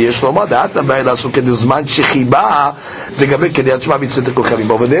 Miklat v'yesh loma da'at nabay lasu kedizman shechiba v'gabet Kiryat Shema v'Tzedek Chavim.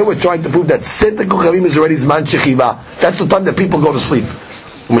 Over there, we're trying to prove that Tzedek Chavim is already zman shechiba. That's the time that people go to sleep.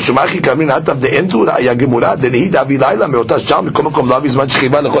 ומשומעי קרמין עטף דאנטו ראיה גמורה דנהי דאבי לילה מאותה שעה מכל מקום לא אבי זמן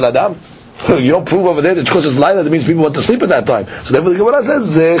שכיבה לכל אדם. You don't prove over there that because it's Laila, that means people want to sleep at that time. So therefore the Gemara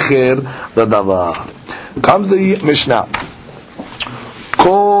says, Zecher l'davar. Comes the Mishnah.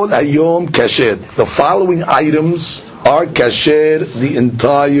 Kol hayom kasher. The following items are kasher the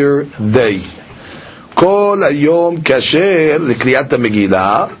entire day. Kol hayom kasher l'kriyat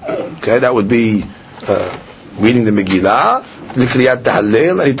Megillah. Okay, that would be reading the Megillah. L'kriyat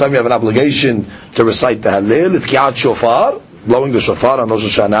Hallel. Anytime you have an obligation to recite the Hallel. L'tkiyat shofar. Blowing the shofar on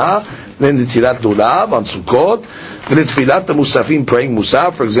Rosh Hashanah, then the Tirat Lulav on Sukkot, then the Tfilat the Musafim, praying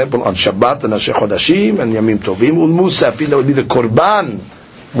Musaf, for example, on Shabbat and Asher Chodashim and Yamim Tovim, Ul Musafim, that would be the Korban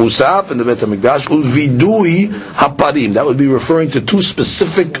Musaf in the Beit HaMikdash, Ul Vidui HaParim, that would be referring to two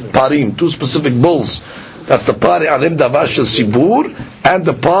specific parim, two specific bulls. That's the par Alim Davash Shel Sibur and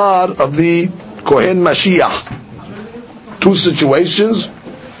the par of the Kohen Mashiach. Two situations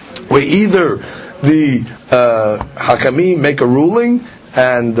where either the Hakamim make a ruling,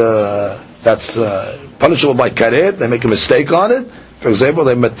 and that's punishable by karet. They make a mistake on it. For example,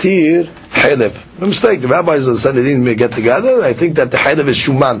 they matir halif. A mistake. The rabbis of the Sanhedrin may get together. They think that the halif is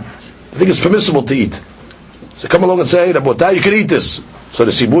shuman. I think it's permissible to eat. So come along and say, Rabotai, you can eat this. So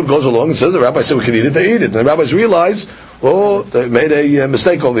the Sibur goes along and says, the rabbi said we can eat it, they eat it. And the rabbis realize, they made a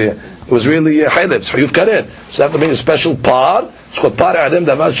mistake over here. It was really halif, so you've karet. So they have to make a special par. It's called par adam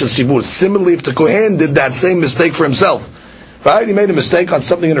davash shel Sibur. Similarly, if the Kohen did that same mistake for himself, Right? He made a mistake on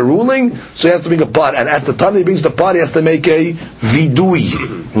something in a ruling, so he has to bring a pot. And at the time that he brings the pot, he has to make a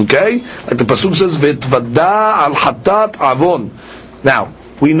vidui. Okay? Like the pasuk says, "V'tvada al hatat avon." Now,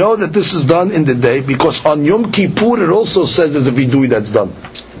 we know that this is done in the day because on Yom Kippur it also says there's a vidui that's done.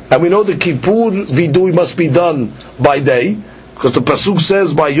 And we know the Kippur vidui must be done by day, because the pasuk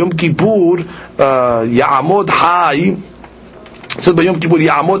says by Yom Kippur, Ya'amod Hai, it says by Yom Kippur,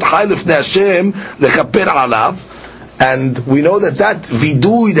 Ya'amod Hai lifnei Hashem lechaper alav. And we know that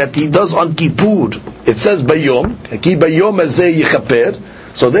vidui that he does on Kippur, it says Bayom, ki Bayom hazeh yichaper.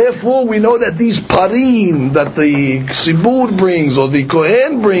 So therefore we know that these parim that the Sibur brings or the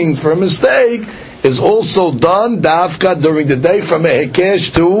Kohen brings for a mistake is also done dafka during the day from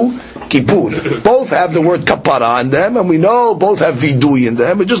Hekesh to Kippur. Both have the word kapara in them, and we know both have vidui in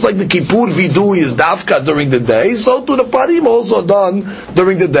them. But just like the Kippur vidui is dafka during the day, so too the parim also done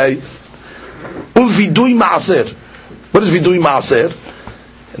during the day. Ul vidui maaser. What is vidui maaser?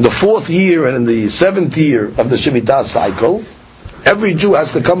 In the 4th year and in the 7th year of the Shemitah cycle, every Jew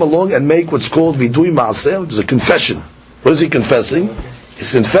has to come along and make what's called vidui maaser, which is a confession. What is he confessing?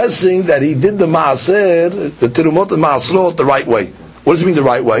 He's confessing that he did the maaser, the terumot and maasrot, the right way. What does it mean the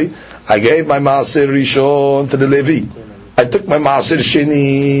right way? I gave my maaser rishon to the Levi. I took my maaser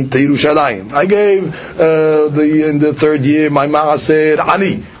sheni to Yerushalayim. I gave in the 3rd year my maaser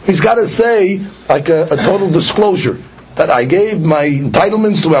ani. He's got to say like a total disclosure that I gave my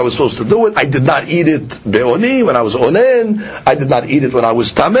entitlements to where I was supposed to do it. I did not eat it be'oni when I was onen. I did not eat it when I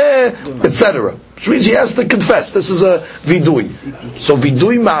was tameh, etc. Which means he has to confess. This is a vidui. So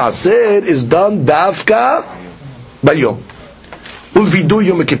vidui maaser is done dafka bayom. Ul vidui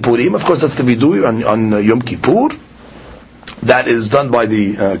yom kippurim. Of course, that's the vidui on Yom Kippur. That is done by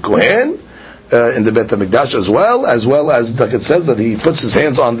the Kohen in the Beit HaMikdash as well as like it says that he puts his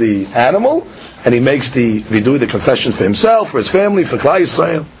hands on the animal and he makes the vidui, the confession for himself, for his family, for Klal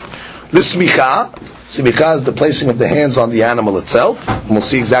Yisrael. L'smicha. Smicha is the placing of the hands on the animal itself. And we'll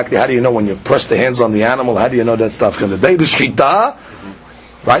see exactly how do you know when you press the hands on the animal, how do you know that stuff in the day. L'shchita,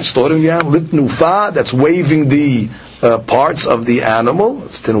 right, slaughtering the animal. L'tnufa, that's waving the parts of the animal.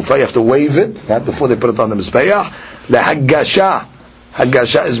 It's tenufa, you have to wave it, right, before they put it on the mizbeach. L'haggasha.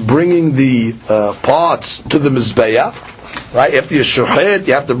 Haggasha is bringing the parts to the mizbeach. Right, after you shuhet,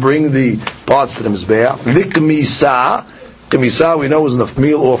 you have to bring the parts to the mizbeach. Likmisa, kmisa we know is a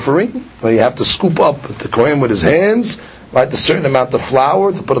meal offering, where you have to scoop up the kohen with his hands, right, a certain amount of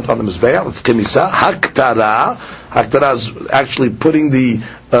flour to put it on the mizbeach. It's kmisa. Haktara is actually putting the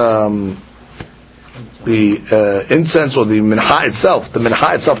incense or the mincha itself,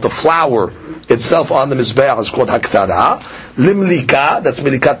 the flour itself on the mizbeach is called haktara. Limlika, that's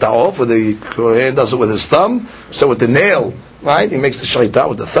milikat ta'of, where the kohen does it with his thumb. So with the nail, right, he makes the shayta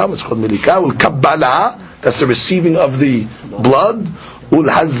with the thumb. It's called milika. Ul kabbala, that's the receiving of the blood. Ul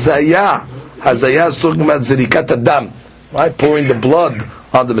hazaya, hazaya is talking about zirikat adam, right, pouring the blood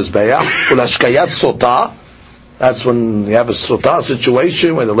on the mizbeach. Ul hashkayat sota. That's when you have a sotah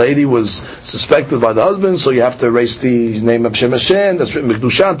situation where the lady was suspected by the husband, so you have to erase the name of Shem Hashem, that's written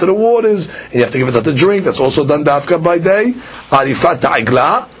Mikdushan to the waters, and you have to give it to drink, that's also done dafka by day. Arifat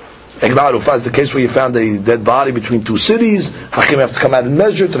ta'igla. Igla Arufah is the case where you found a dead body between 2 cities. Hachim have to come out and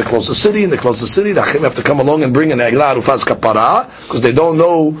measure to the closest city. In the closest city, the Hachim have to come along and bring an Igla Arufah's kapara, because they don't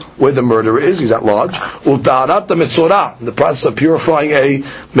know where the murderer is. He's at large. Ultaharat the mitzorah, in the process of purifying a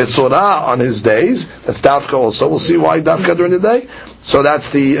mitzorah on his days. That's dafka also. We'll see why dafka during the day. So that's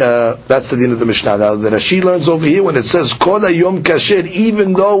the din of the Mishnah. Now the Rashi learns over here when it says Kol hayom kasher,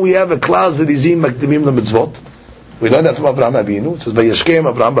 even though we have a clause that is in makdimim lemitzvot. We learned that from Abraham Avinu. It says, "Vayashkem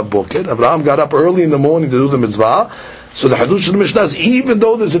Abraham b'boker." Abraham got up early in the morning to do the mitzvah. So the Hadush of the Mishnah is, even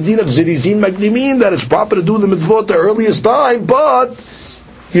though there's a din of zirizin makdimin, that it's proper to do the mitzvah at the earliest time, but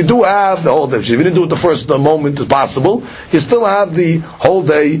you do have the whole day. If you didn't do it the first moment as possible, you still have the whole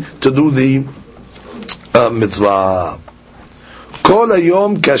day to do the mitzvah. Kol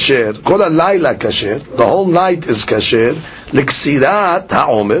hayom kasher, kol halayla kasher. The whole night is kasher. L'ksirat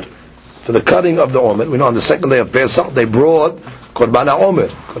ha'omer. For the cutting of the omer. We know on the 2nd day of Pesach they brought Korban HaOmer.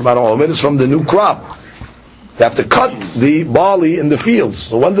 Korban HaOmer is from the new crop. They have to cut the barley in the fields.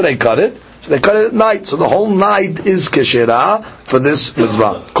 So when do they cut it? So they cut it at night. So the whole night is kesherah for this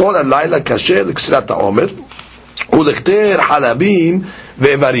mitzvah. Kol halayla kasher l'ksirat ha'omer u'lechter halabim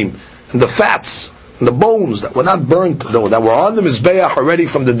ve'evarim. And the fats and the bones that were not burnt, though, that were on the mizbeach already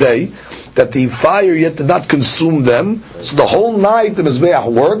from the day, that the fire yet did not consume them. So the whole night the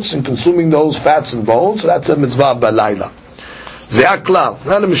mizbeach works in consuming those fats and bones. So that's a mitzvah balayla. Ze'aklal.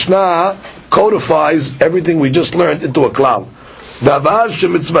 Now the Mishnah codifies everything we just learned into a klal. Davar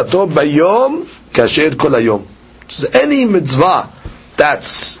shemitzvato bayom kasher kol hayom. So any mitzvah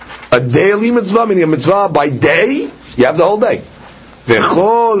that's a daily mitzvah, meaning a mitzvah by day, you have the whole day.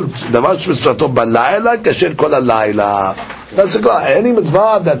 V'chol davar shemitzvato balayla kasher kol halayla. That's a good. Any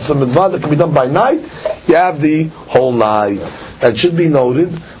mitzvah that's a mitzvah that can be done by night, you have the whole night. That should be noted.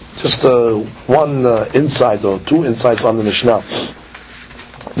 Just one insight or two insights on the Mishnah.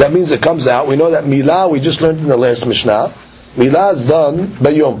 That means it comes out. We know that Milah, we just learned in the last Mishnah. Milah is done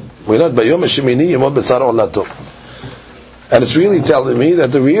bayom. We learned bayom hashemini yomot b'tzar olato. And it's really telling me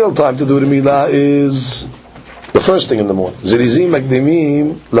that the real time to do the Milah is the first thing in the morning. Zirizim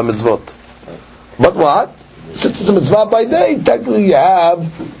makdimim la mitzvot. But what? Since it's a mitzvah by day, technically you have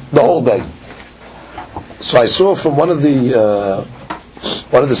the whole day. So I saw from one of the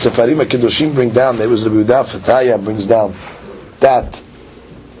Sefarim HaKedoshim bring down, there was the Yehuda Fataya brings down, that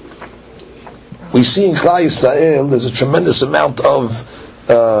we see in Klal Yisrael there's a tremendous amount of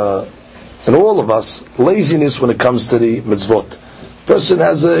in all of us laziness when it comes to the mitzvot. Person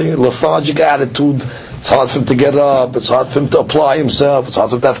has a lethargic attitude. It's hard for him to get up. It's hard for him to apply himself. It's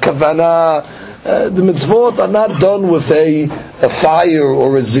hard for him to have kavanah. The mitzvot are not done with a fire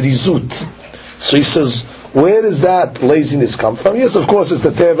or a zirizut. So he says, where does that laziness come from? Yes, of course, it's the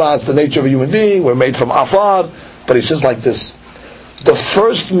teva, it's the nature of a human being. We're made from afar. But he says like this: the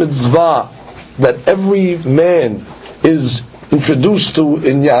first mitzvah that every man is introduced to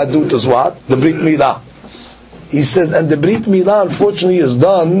in Yahadut is what? The Brit Milah. He says, and the Brit Milah, unfortunately, is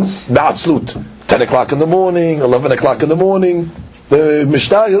done ba'atzlut. 10 o'clock in the morning, 11 o'clock in the morning. The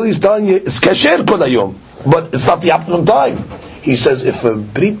Mishnah is telling you, it's kasher kol hayom, but it's not the optimum time. He says, if a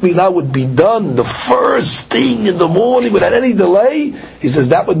Brit Milah would be done the first thing in the morning without any delay, he says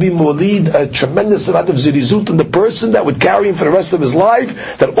that would be molid, a tremendous amount of zirizut in the person that would carry him for the rest of his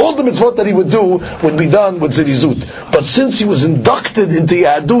life, that all the mitzvot that he would do would be done with zirizut. But since he was inducted into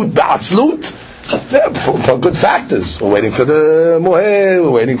Yahadut ba'atzlut, for good factors, we're waiting for the mohel,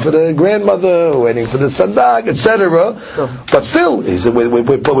 we're waiting for the grandmother, we're waiting for the sandak, etc. But still, he said, we're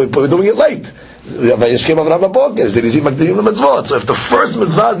doing it late. So if the first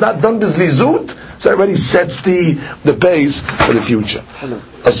mitzvah is not done bizlizut, so that already sets the pace for the future.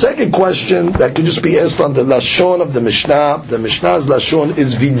 A second question that could just be asked on the lashon of the Mishnah. The Mishnah's lashon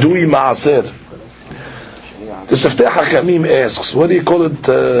is vidui maaser. The Seftei Hakamim asks, what do you call it?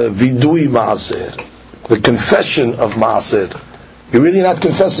 Vidui maaser, the confession of maaser. You're really not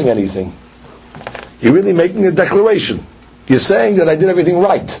confessing anything. You're really making a declaration. You're saying that I did everything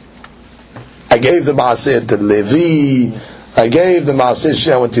right. I gave the maaser to Levi. I gave the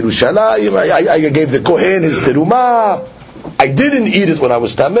maaser I went to Yerushalayim. I gave the Kohen his terumah. I didn't eat it when I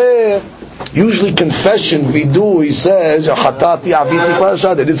was tameh. Usually confession, vidu, he says, hatati aviti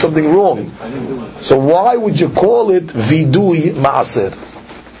parashat, they did something wrong. So why would you call it vidui maaser?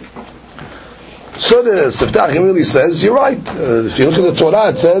 So the Seftach really says, you're right. If you look at the Torah,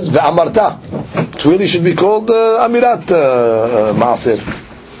 it says ve'amarta. It really should be called amirat maaser.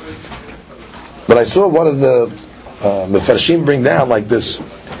 But I saw one of the mefarshim bring down like this.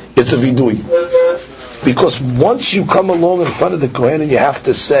 It's a vidui. Because once you come along in front of the Kohen and you have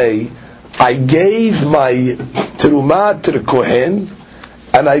to say, I gave my terumah to the Kohen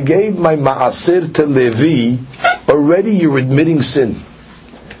and I gave my ma'aser to Levi, already you're admitting sin.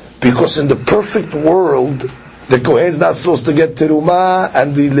 Because in the perfect world, the Kohen's not supposed to get terumah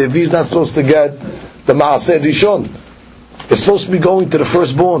and the Levi's not supposed to get the ma'aser rishon. It's supposed to be going to the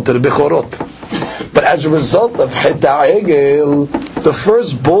firstborn, to the bechorot. But as a result of Het HaEgel, the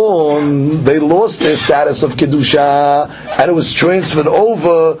firstborn, they lost their status of Kedusha, and it was transferred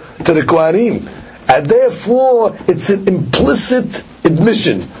over to the Kohanim. And therefore, it's an implicit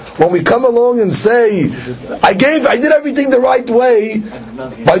admission. When we come along and say, I did everything the right way,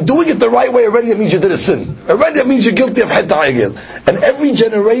 by doing it the right way already it means you did a sin. Already it means you're guilty of Het HaEgel. And every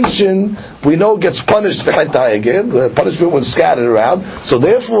generation, we know, gets punished for Het HaEgel. The punishment was scattered around. So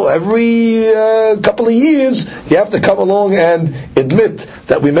therefore, every couple of years, you have to come along and admit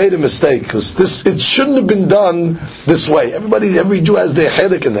that we made a mistake. Because it shouldn't have been done this way. Every Jew has their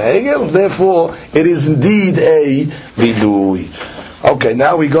chedek in the Hegel, therefore, it is indeed a vidui. Okay,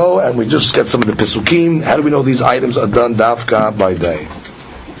 now we go and we just get some of the Pesukim. How do we know these items are done dafka by day?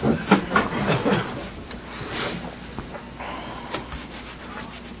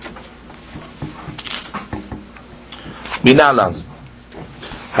 Minalan.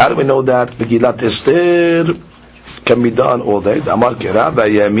 How do we know that Megillat Esther can be done all day? Amar Kera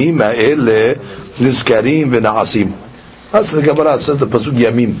v'yamim ha'ele nizkarim v'na'asim. That's the Gemara says the pasuk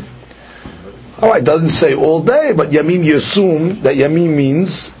yamim. Alright, it doesn't say all day, but yamim, you assume that yamim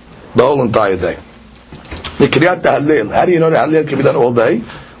means the whole entire day. The Kriyat Hallel. How do you know that Hallel can be done all day?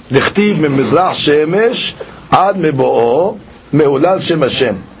 Dichtiv memizrach shemesh ad mebo'o me'ulal shem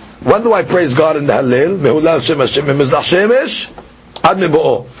Hashem. When do I praise God in the Hallel? Me'ulal shem Hashem memizrach shemesh ad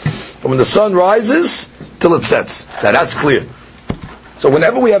mebo'o. From when the sun rises till it sets. Now that's clear. So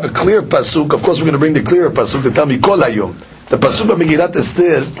whenever we have a clear pasuk, of course we're going to bring the clearer pasuk to tell me kol hayom. The pasuk of Megillat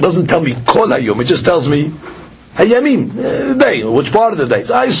Esther doesn't tell me kol hayom. It just tells me hayamim, the day, which part of the day.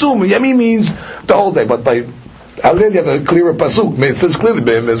 So I assume yamim means the whole day. But by Hallel you have a clearer pasuk. It says clearly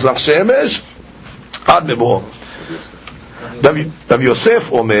be'mizrach shemesh ad mebo'o. Rav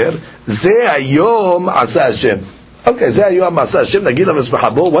Yosef Omer ze hayom asa Hashem. Okay, ze hayom asa Hashem nagila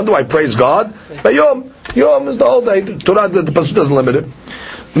v'smechabo. When do I praise God? Bayom. Yom is the whole day. Torah, the pasuk doesn't limit it.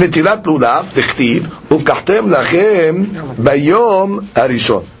 Netilat lulav, dichtiv, ukachtem lachem bayom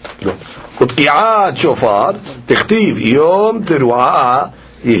harishon. Utki'at shofar, dichtiv, yom teruah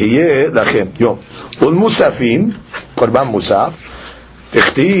yihye lachem. Yom. Ulmusafin, korban musaf,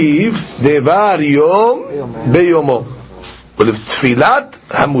 dichtiv, devar yom beyomo. Ultfilat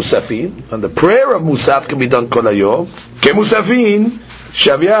hamusafin, and the prayer of musaf can be done kol hayom, kemusafin,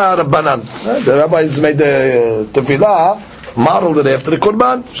 Shavya Rabbanan. The rabbis made the tefillah, modeled it after the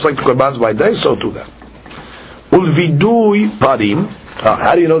Qurban. Just like the Qurban's by day, so too that. Ulvidui parim.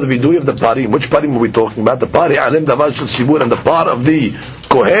 How do you know the vidui of the parim? Which parim are we talking about? The pari alim davar shel shibur and the part of the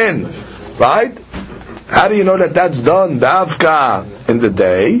kohen, right? How do you know that that's done davka in the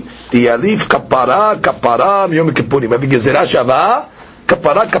day? The alif kapara yom kippurim. Maybe gezerah shava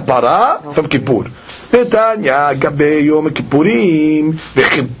kapara from Kippur. Netanya gabe Yom Kippurim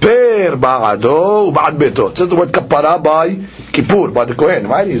v'chiper ba'ado u'ba'ad beto. It says the word kapara by Kippur, by the Kohen,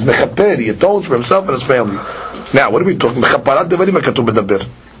 right? He's mechaper, he atones for himself and his family. Now, what are we talking about? Kaparat devarim ha'katuv b'daber.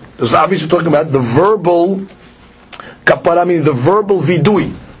 This is obviously talking about the verbal kapara, meaning the verbal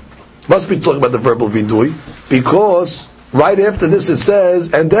vidui. Must be talking about the verbal vidui, because right after this it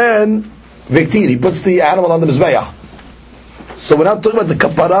says, and then viktir, he puts the animal on the mizbeach. So we're not talking about the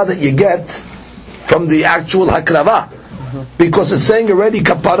kapara that you get from the actual hakrava, because it's saying already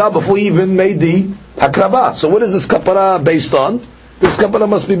kapara before he even made the hakrava. So what is this kapara based on? This kapara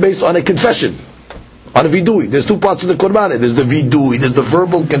must be based on a confession, on a vidui. There's two parts of the Qurban. There's the vidui, there's the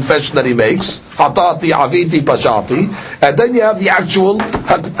verbal confession that he makes, hatati, aviti, pashati, and then you have the actual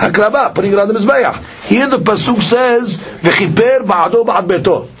hakrava, putting it on the mizbeach. Here the pasuk says, v'chiper ba'ado ba'ad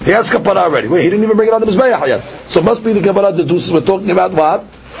beto. He has kapara already. Wait, he didn't even bring it on the mizbeach yet. So it must be the kapara that we're talking about what?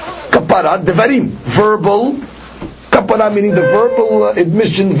 Kapara, devarim, verbal kapara, meaning the verbal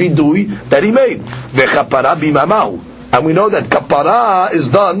admission vidui that he made. V'chapara bimamahu. And we know that kapara is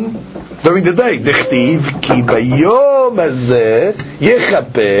done during the day. Dichtiv ki bayom hazeh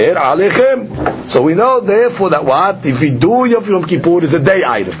yechaper alechem. So we know therefore that what? The vidui of Yom Kippur is a day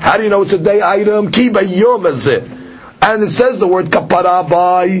item. How do you know it's a day item? Ki bayom hazeh. And it says the word kapara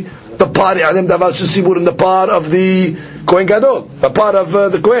by the part in the part of the Kohen Gadol, the part of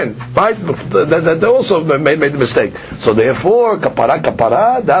the Kohen, right? They also made the mistake. So therefore, kapara,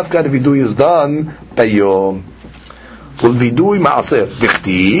 dafka vidui is done bayom. ולווידוי מעשר,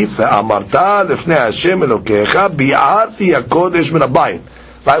 דכתיב, ואמרת לפני השם אלוקיך, ביערתי הקודש מן הבית.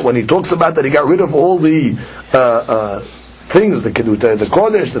 Right? When he talks about that, he got rid of all the things, the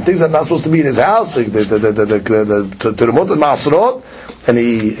kodesh, the things that are not supposed to be in his house, the terumot and ma'asrot, and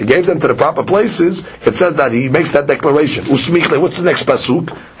he gave them to the proper places. It says that he makes that declaration. Usmichle, what's the next pasuk?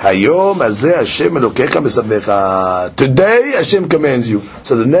 Hayom hazeh Hashem elokecha mesavecha. Today Hashem commands you.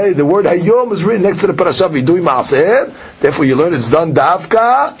 So the word hayom is written next to the parasha vidui ma'aser. Therefore you learn it's done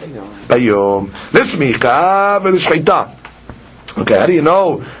davka hayom. L'smicha v'l'shchita. Okay, how do you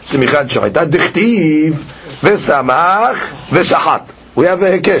know smicha and shchita? Dichtiv v'samach v'shachat. We have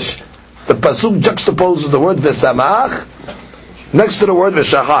a hekesh. The pasuk juxtaposes the word v'samach next to the word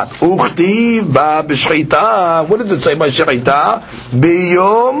v'shachat. Uchtiv ba b'shchita. What does it say by shchita?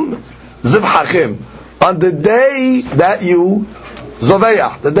 Biyom zivhachem. On the day that you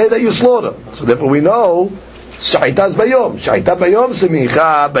zoveach, the day that you slaughter. So therefore we know shchita is bayom. Shchita bayom,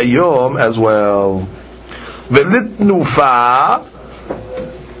 smicha bayom as well. V'litnufa,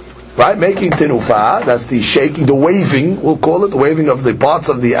 right? Making tenufa, that's the shaking, the waving, we'll call it, the waving of the parts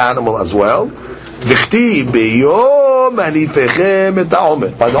of the animal as well. V'chti beyom anifechem et ha'omer.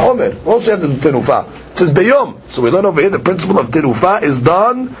 By the omer, also have the tenufa. It says beyom. So we learn over here the principle of tenufa is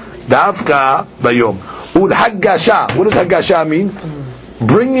done davka bayom. Ul-haggasha. What does haggasha mean?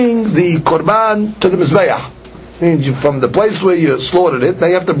 Bringing the korban to the mizbeach. Means from the place where you slaughtered it, now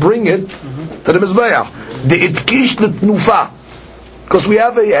you have to bring it to the mizbeach. The itkish l'tnufa, because we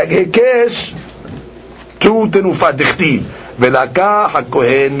have a hekesh to tenufa dichtiv velakach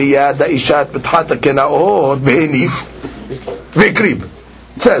hakohen miyad ha'isha et petchat hakenaot vehenif vekrib.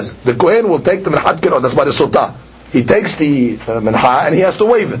 It says the Kohen will take the minhat kirot. That's by the sotah. He takes the minha and he has to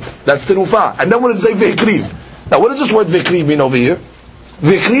wave it. That's tenufa. And then what does it say vekriv? Now what does this word vekriv mean over here?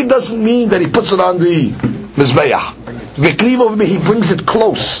 Vekriv doesn't mean that he puts it on the mizbeach. Vekriv over here, he brings it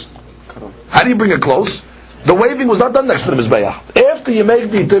close. How do you bring it close? The waving was not done next to the mizbeach. After you make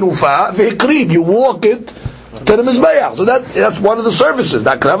the tenufa, vekriv, you walk it to the mizbeach. So that's one of the services.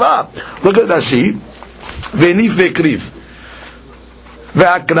 That krava. Look at Rashi. Venif vekriv.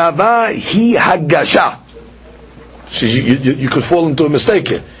 Ve'akrava hi hagasha. You could fall into a mistake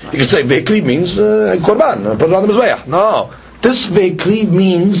here. You could say vekriv means korban, put it on the mizbeach. No, this vekriv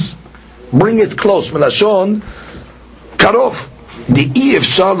means bring it close. Melashon karov. The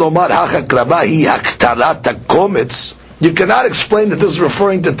efshar lomar hachakrava hi haktarat hakomets. You cannot explain that this is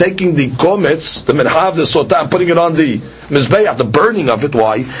referring to taking the komets, the minhav, the sotah, and putting it on the mizbeach, the burning of it.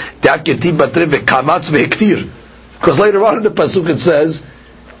 Why? Because later on in the pasuk it says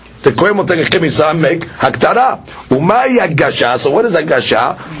the kohen will take a kemisa and make haktara. Umay hagasha. So what is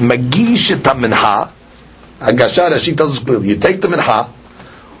hagasha? Magish et minha. Hagasha, Rashi tells us clearly. You take the minha.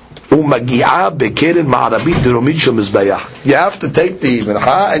 Umagi'a bekeren ma'arabit deromit shel mizbeach. You have to take the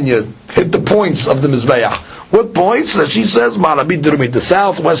minha and you hit the points of the mizbeach. What points? Rashi says ma'arabit deromit, the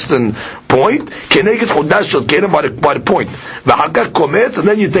southwestern point. Keneged chodash shel keren by the point. V'hakach komets, and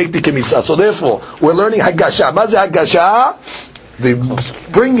then you take the kemisa. So therefore, we're learning hagasha. Maze hagasha? The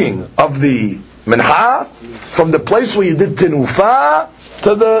bringing of the minha from the place where you did tenufa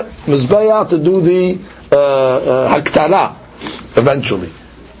to the mizbeach to do the haktara eventually.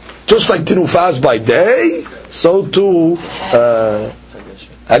 Just like tenufa is by day, so too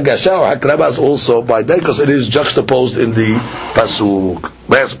hagasha or hakraba is also by day, because it is juxtaposed in the pasuk.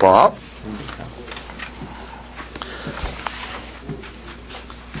 Last part.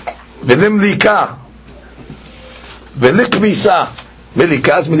 V'nimlika Velikmisa.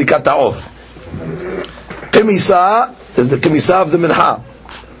 Milika is milikat ta'of. Kemisa is the kemisa of the minha.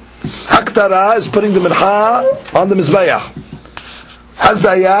 Haktara is putting the minha on the mizbeach.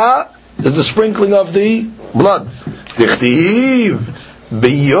 Hazaya is the sprinkling of the blood. Dichtiv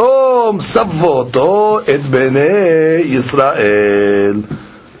biyom savoto et bnei Yisrael.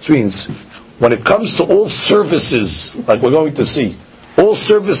 Which means, when it comes to all services, like we're going to see, all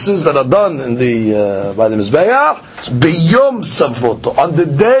services that are done in the by the mizbeach, it's biyom savoto, on the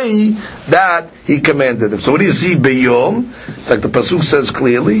day that he commanded them. So what do you see biyom? It's like the pasuk says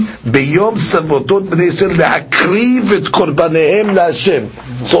clearly, biyom savotot b'nei Yisrael le'akriv et korbanehem la'Hashem.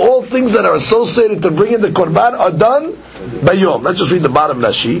 So all things that are associated to bringing the korban are done biyom. Let's just read the bottom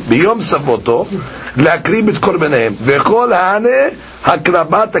Rashi. Biyom savoto le'akriv et korbanehem ve'chol hane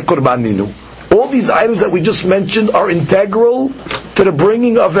hakrabat hakorbaninu. All these items that we just mentioned are integral to the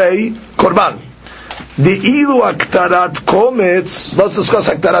bringing of a korban. The ilu aktarat komets. Let's discuss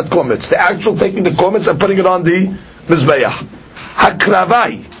aktarat komets. The actual taking the komets and putting it on the mizbeach.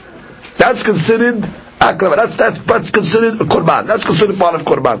 Hakravai. That's considered akrava. That's considered a korban. That's considered part of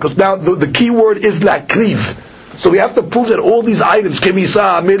korban. Because now the key word is lakriv. So we have to prove that all these items,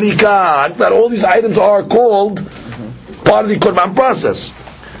 kemisa, melika, that all these items are called part of the korban process.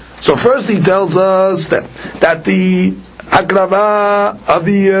 So first he tells us that the hakrava of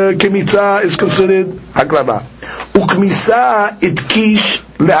the kemitza is considered hakrava. Ukmisa itkish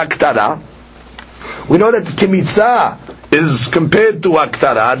leaktara. We know that the kemitza is compared to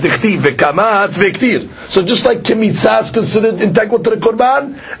aktara. Dichtiv vekamatz vektir. So just like kemitza is considered integral to the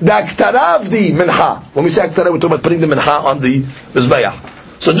korban, the aktara of the minha. When we say aktara, we're talking about putting the minha on the mizbeach.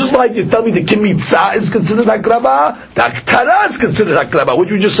 So just like you tell me the kimitza is considered hakrava, the aktara is considered hakrava. What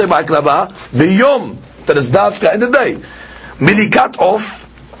did you just say by hakrava? The yom, that is dafka in the day. Milikat off,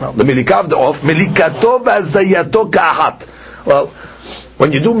 the milika of the off, milikato v'azayato ka'ahat. Well,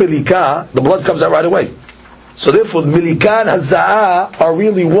 when you do milika, the blood comes out right away. So therefore, milika and haza'ah are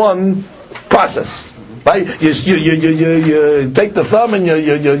really one process. Right? You take the thumb and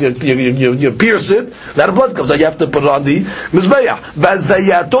you pierce it, now the blood comes out. You have to put it on the mizbeach.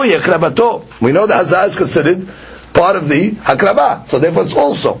 V'azayato yakrabato. We know the haza'ah is considered part of the hakrabah. So therefore it's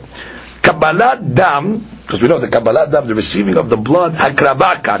also kabbalat dam, because we know the kabbalat dam, the receiving of the blood,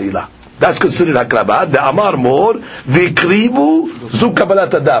 hakrabah karila. That's considered hakrabah. The amar mor vikribu zu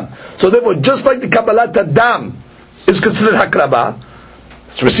kabbalat dam. So therefore, just like the kabbalat dam is considered hakrabah,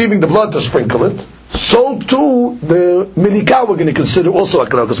 it's receiving the blood to sprinkle it. So too, the milika we're going to consider also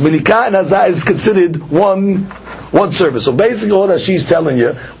hakrabah, because milika and haza'ah is considered one one service. So basically all that she's telling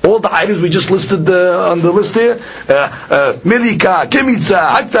you, all the items we just listed on the list here, milika, kimitza,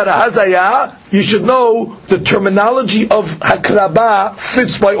 haktara, hazaya, you should know the terminology of hakraba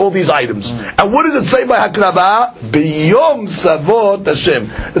fits by all these items. And what does it say by hakraba? Biyom savot Hashem.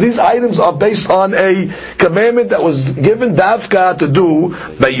 These items are based on a commandment that was given davka to do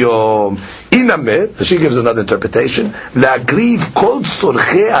bayom. Inameh, she gives another interpretation. La'akriv kol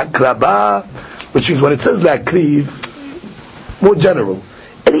sorche hakraba, which means when it says la'akriv, more general,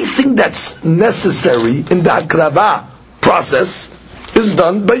 anything that's necessary in the hakraba process is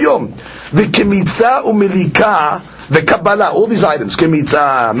done by yom. The kemitza umilika, the kabbalah, all these items,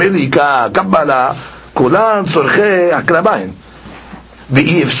 kemitza, milika, kabbalah, kulan sorche hakrabahin. The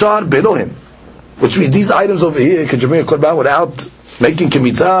ifshar belohim, which means these items over here can you bring a korban without making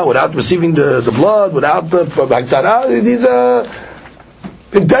kemitza, without receiving the blood, without the haktara. These are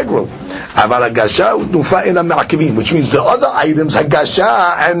integral. Aval hagasha u'tnufa ina ma'akivim, which means the other items,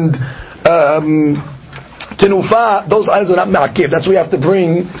 hagasha and tenufa, those items are not ma'akiv. That's why you have to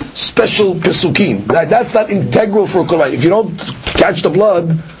bring special pesukim. That's not integral for korban. If you don't catch the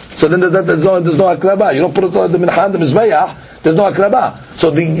blood, so then there's no hakraba. You don't put it on the minhan, the mizbeach, there's no hakraba.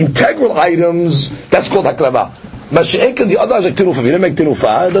 So the integral items, that's called hakraba. Mashiach, the other like tenufa. If you didn't make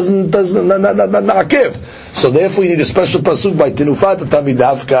tenufa, it doesn't not ma'akiv. So therefore you need a special pasuk by tenufa to tami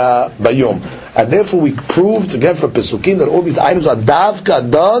davka bayom. And therefore we proved again for pesukim that all these items are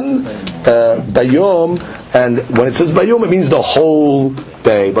davka done bayom. And when it says bayom, it means the whole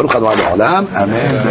day. Baruch Adonai Olam. Amen.